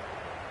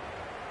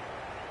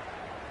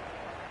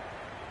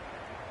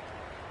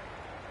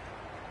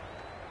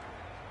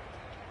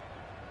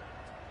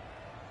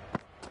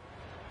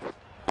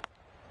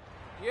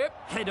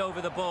 Yep. Head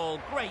over the ball.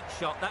 Great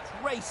shot. That's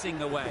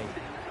racing away.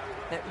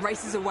 That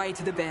races away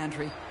to the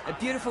boundary. A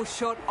beautiful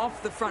shot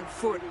off the front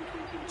foot.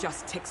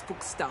 Just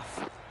textbook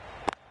stuff.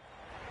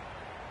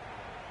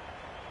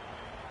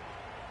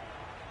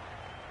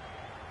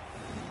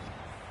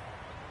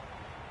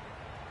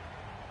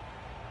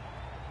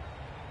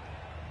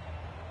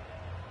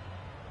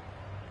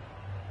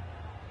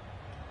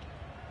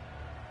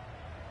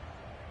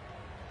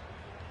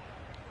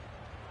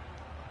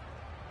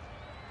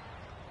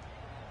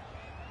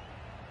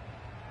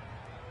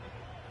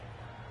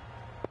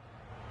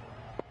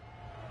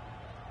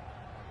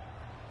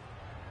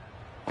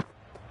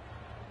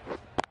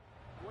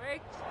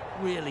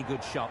 Really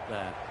good shot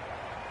there.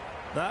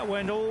 That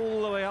went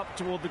all the way up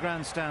toward the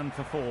grandstand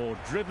for 4,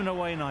 driven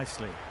away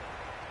nicely.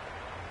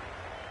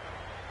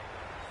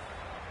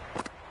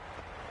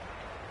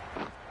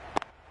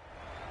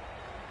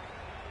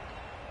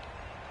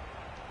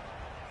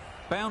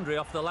 Boundary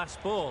off the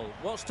last ball.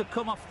 What's to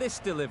come off this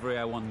delivery,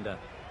 I wonder?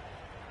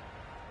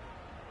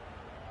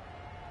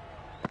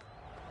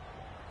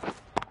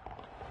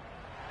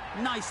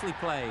 Nicely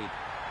played.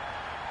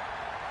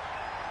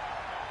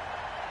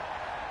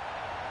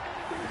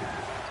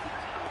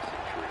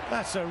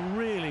 That's a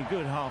really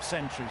good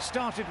half-century.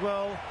 Started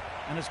well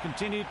and has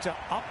continued to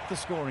up the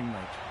scoring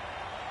rate.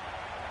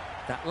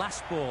 That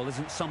last ball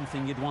isn't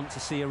something you'd want to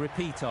see a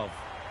repeat of.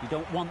 You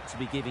don't want to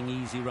be giving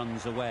easy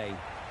runs away.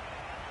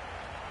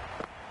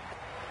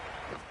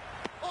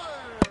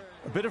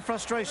 A bit of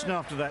frustration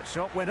after that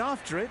shot. Went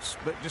after it,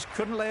 but just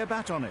couldn't lay a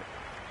bat on it.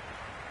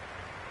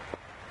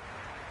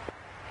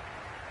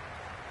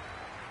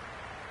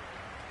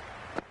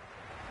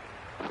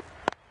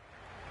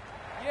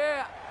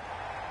 Yeah.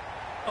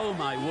 Oh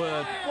my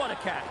word, what a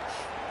catch.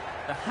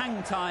 The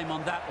hang time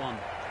on that one.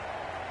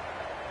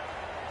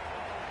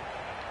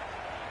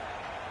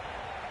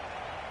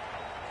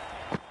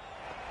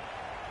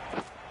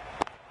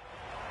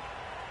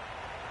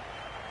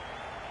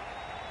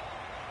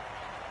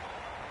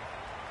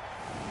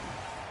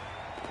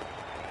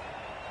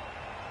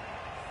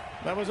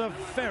 That was a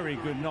very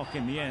good knock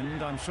in the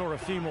end. I'm sure a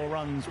few more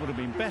runs would have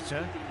been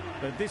better,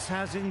 but this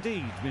has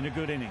indeed been a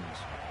good innings.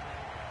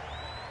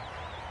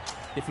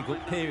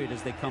 Difficult period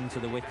as they come to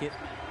the wicket.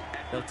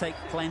 They'll take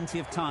plenty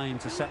of time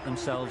to set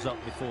themselves up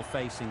before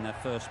facing their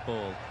first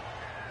ball.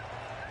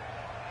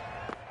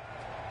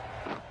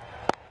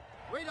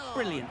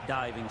 Brilliant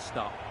diving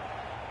stop.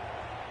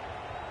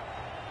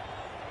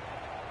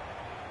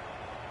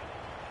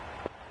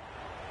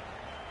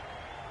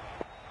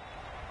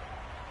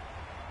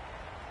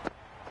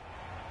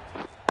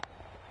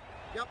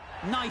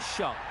 Nice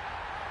shot.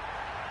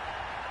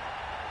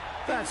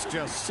 That's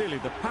just silly.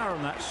 The power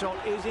on that shot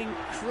is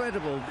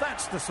incredible.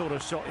 That's the sort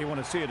of shot you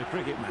want to see at a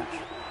cricket match.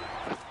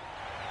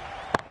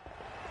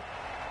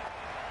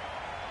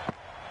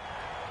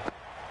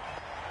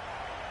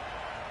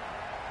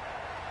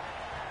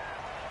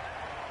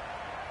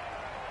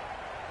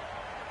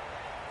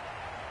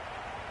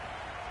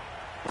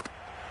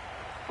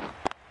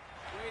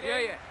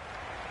 Yeah.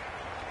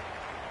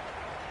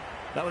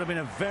 That would have been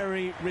a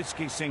very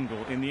risky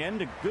single. In the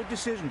end, a good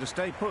decision to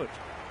stay put.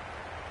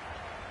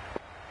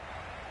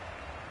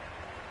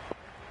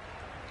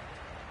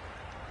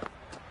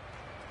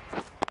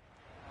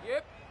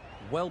 Yep.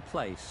 Well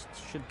placed.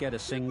 Should get a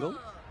single.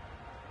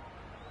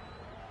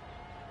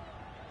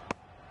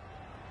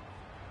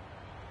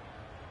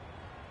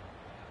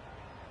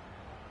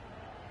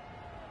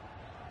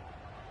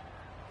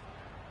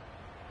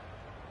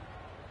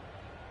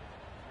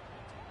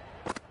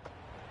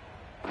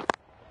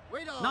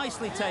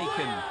 Nicely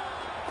taken.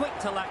 Quick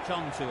to latch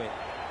onto it.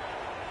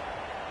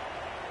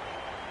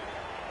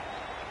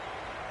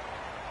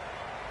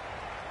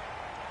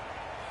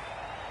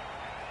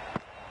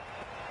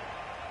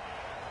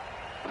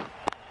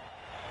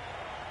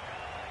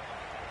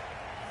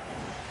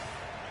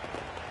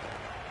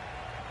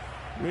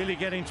 Really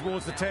getting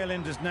towards the tail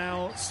enders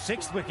now.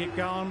 6th wicket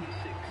gone.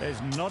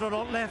 There's not a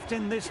lot left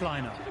in this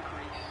lineup.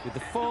 With the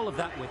fall of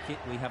that wicket,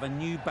 we have a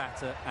new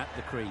batter at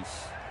the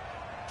crease.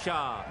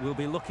 Char will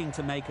be looking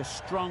to make a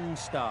strong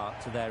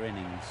start to their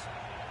innings.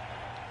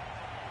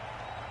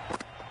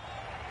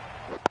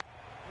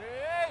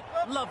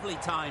 Lovely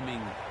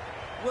timing.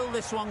 Will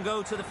this one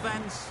go to the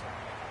fence?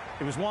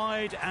 It was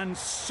wide and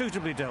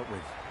suitably dealt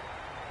with.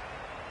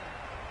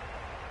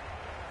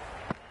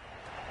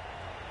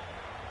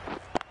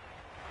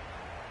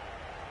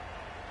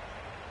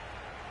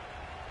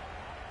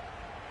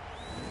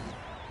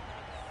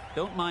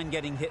 Don't mind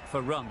getting hit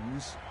for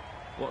runs.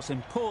 What's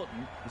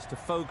important is to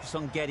focus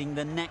on getting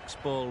the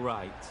next ball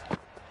right.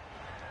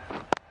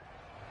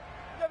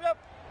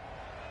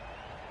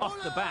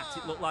 Off the bat,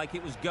 it looked like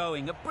it was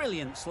going. A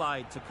brilliant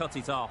slide to cut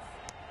it off.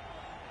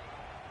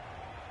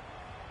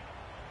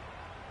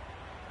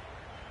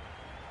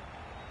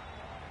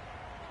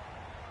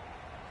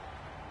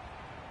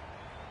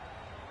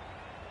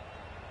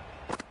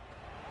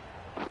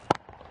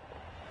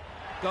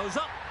 Goes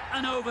up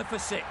and over for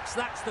 6.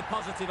 That's the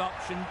positive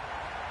option.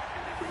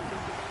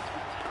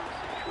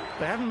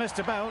 They haven't messed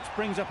about,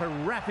 brings up a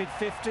rapid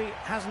 50,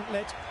 hasn't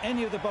let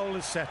any of the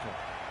bowlers settle.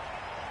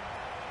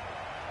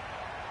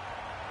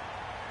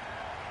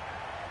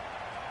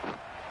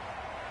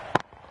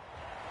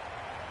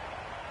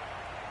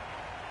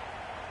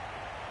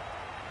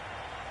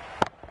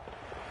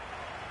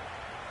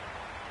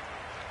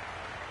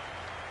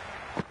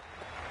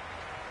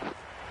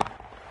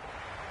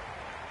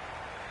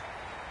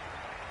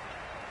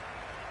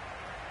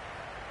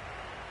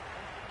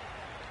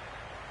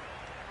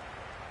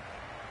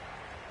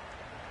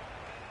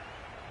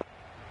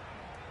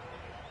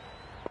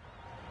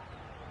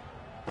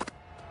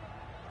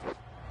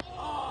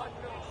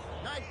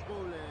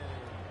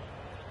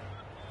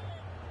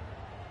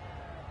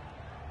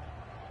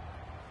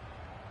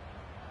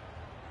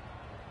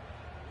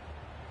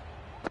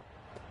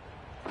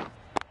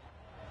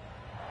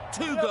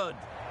 Too good.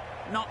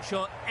 Not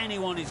sure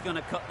anyone is going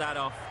to cut that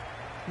off.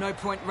 No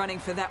point running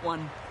for that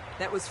one.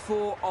 That was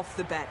 4 off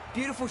the bat.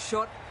 Beautiful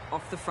shot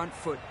off the front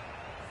foot.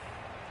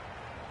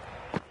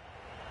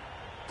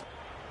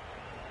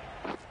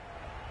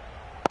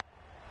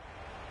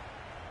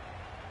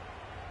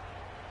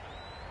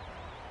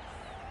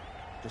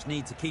 Just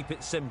need to keep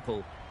it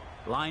simple.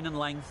 Line and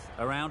length,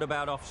 around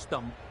about off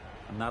stump,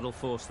 and that'll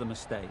force the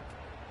mistake.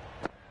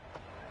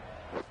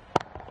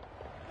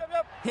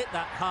 Hit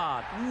that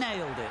hard,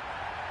 nailed it.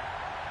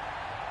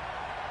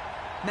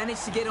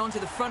 Managed to get onto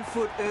the front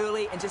foot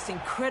early and just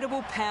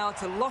incredible power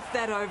to loft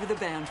that over the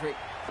boundary.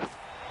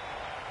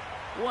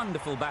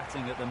 Wonderful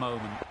batting at the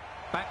moment.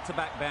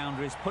 Back-to-back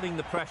boundaries, putting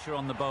the pressure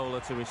on the bowler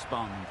to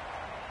respond.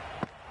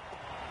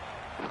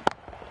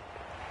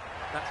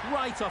 That's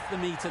right off the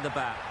meat of the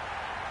bat.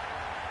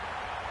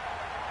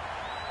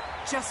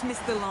 Just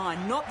missed the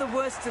line. Not the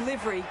worst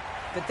delivery,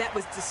 but that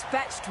was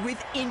dispatched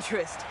with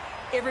interest.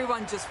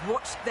 Everyone just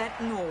watched that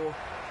gnaw.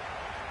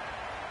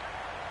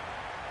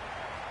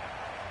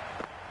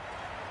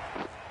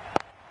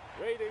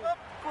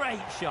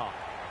 Great shot.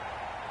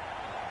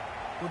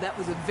 Well, that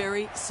was a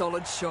very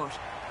solid shot.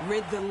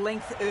 Read the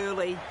length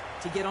early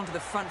to get onto the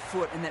front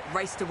foot, and that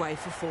raced away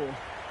for 4.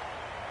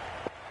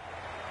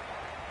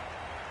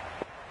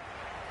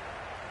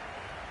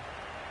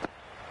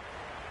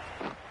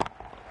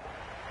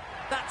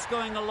 That's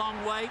going a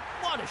long way.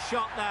 What a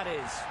shot that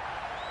is.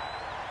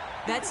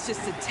 That's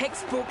just a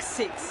textbook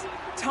 6.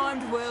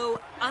 Timed well,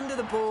 under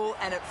the ball,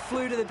 and it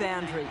flew to the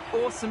boundary.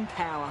 Awesome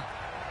power.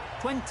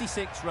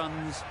 26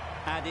 runs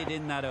added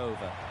in that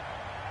over.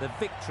 The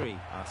victory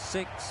are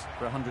 6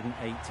 for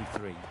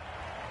 183.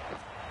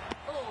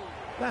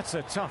 That's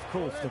a tough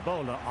call for the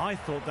bowler. I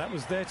thought that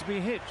was there to be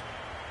hit.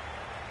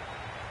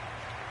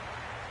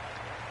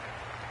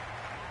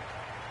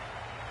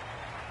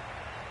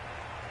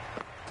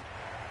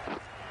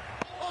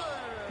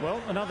 Well,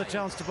 another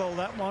chance to bowl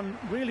that one.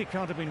 Really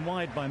can't have been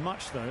wide by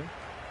much, though.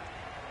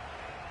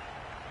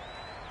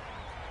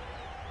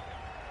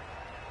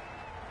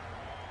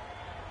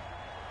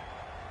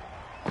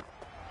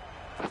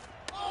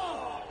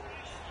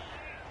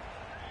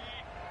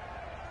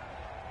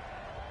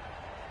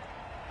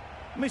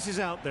 Misses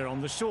out there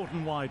on the short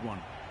and wide one.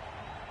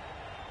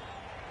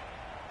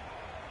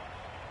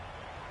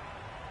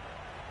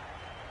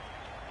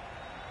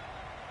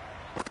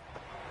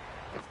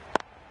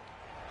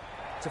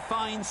 It's a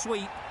fine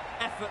sweep,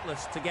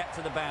 effortless to get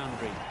to the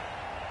boundary.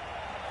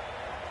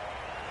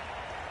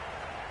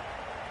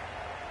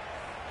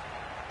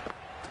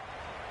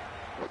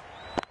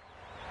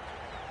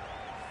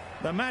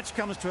 The match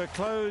comes to a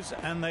close,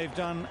 and they've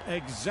done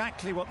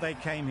exactly what they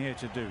came here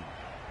to do.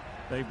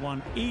 They've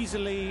won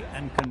easily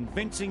and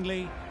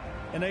convincingly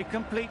in a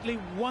completely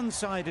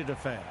one-sided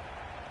affair.